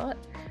screenshot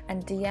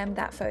and DM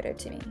that photo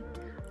to me.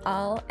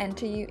 I'll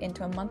enter you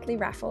into a monthly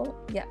raffle.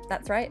 Yep,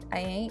 that's right, I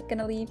ain't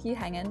gonna leave you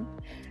hanging.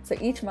 So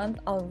each month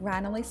I'll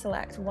randomly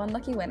select one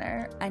lucky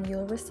winner and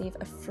you'll receive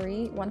a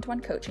free one-to-one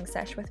coaching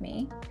session with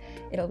me.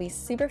 It'll be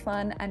super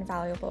fun and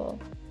valuable.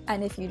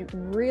 And if you'd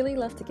really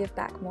love to give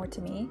back more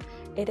to me,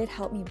 it'd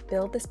help me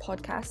build this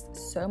podcast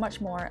so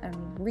much more and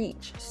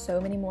reach so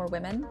many more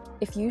women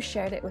if you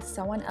shared it with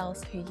someone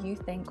else who you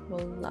think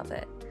will love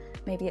it.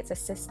 Maybe it's a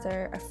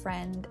sister, a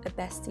friend, a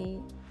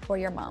bestie, or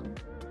your mom.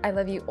 I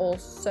love you all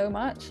so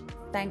much.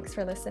 Thanks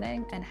for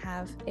listening and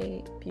have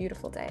a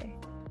beautiful day.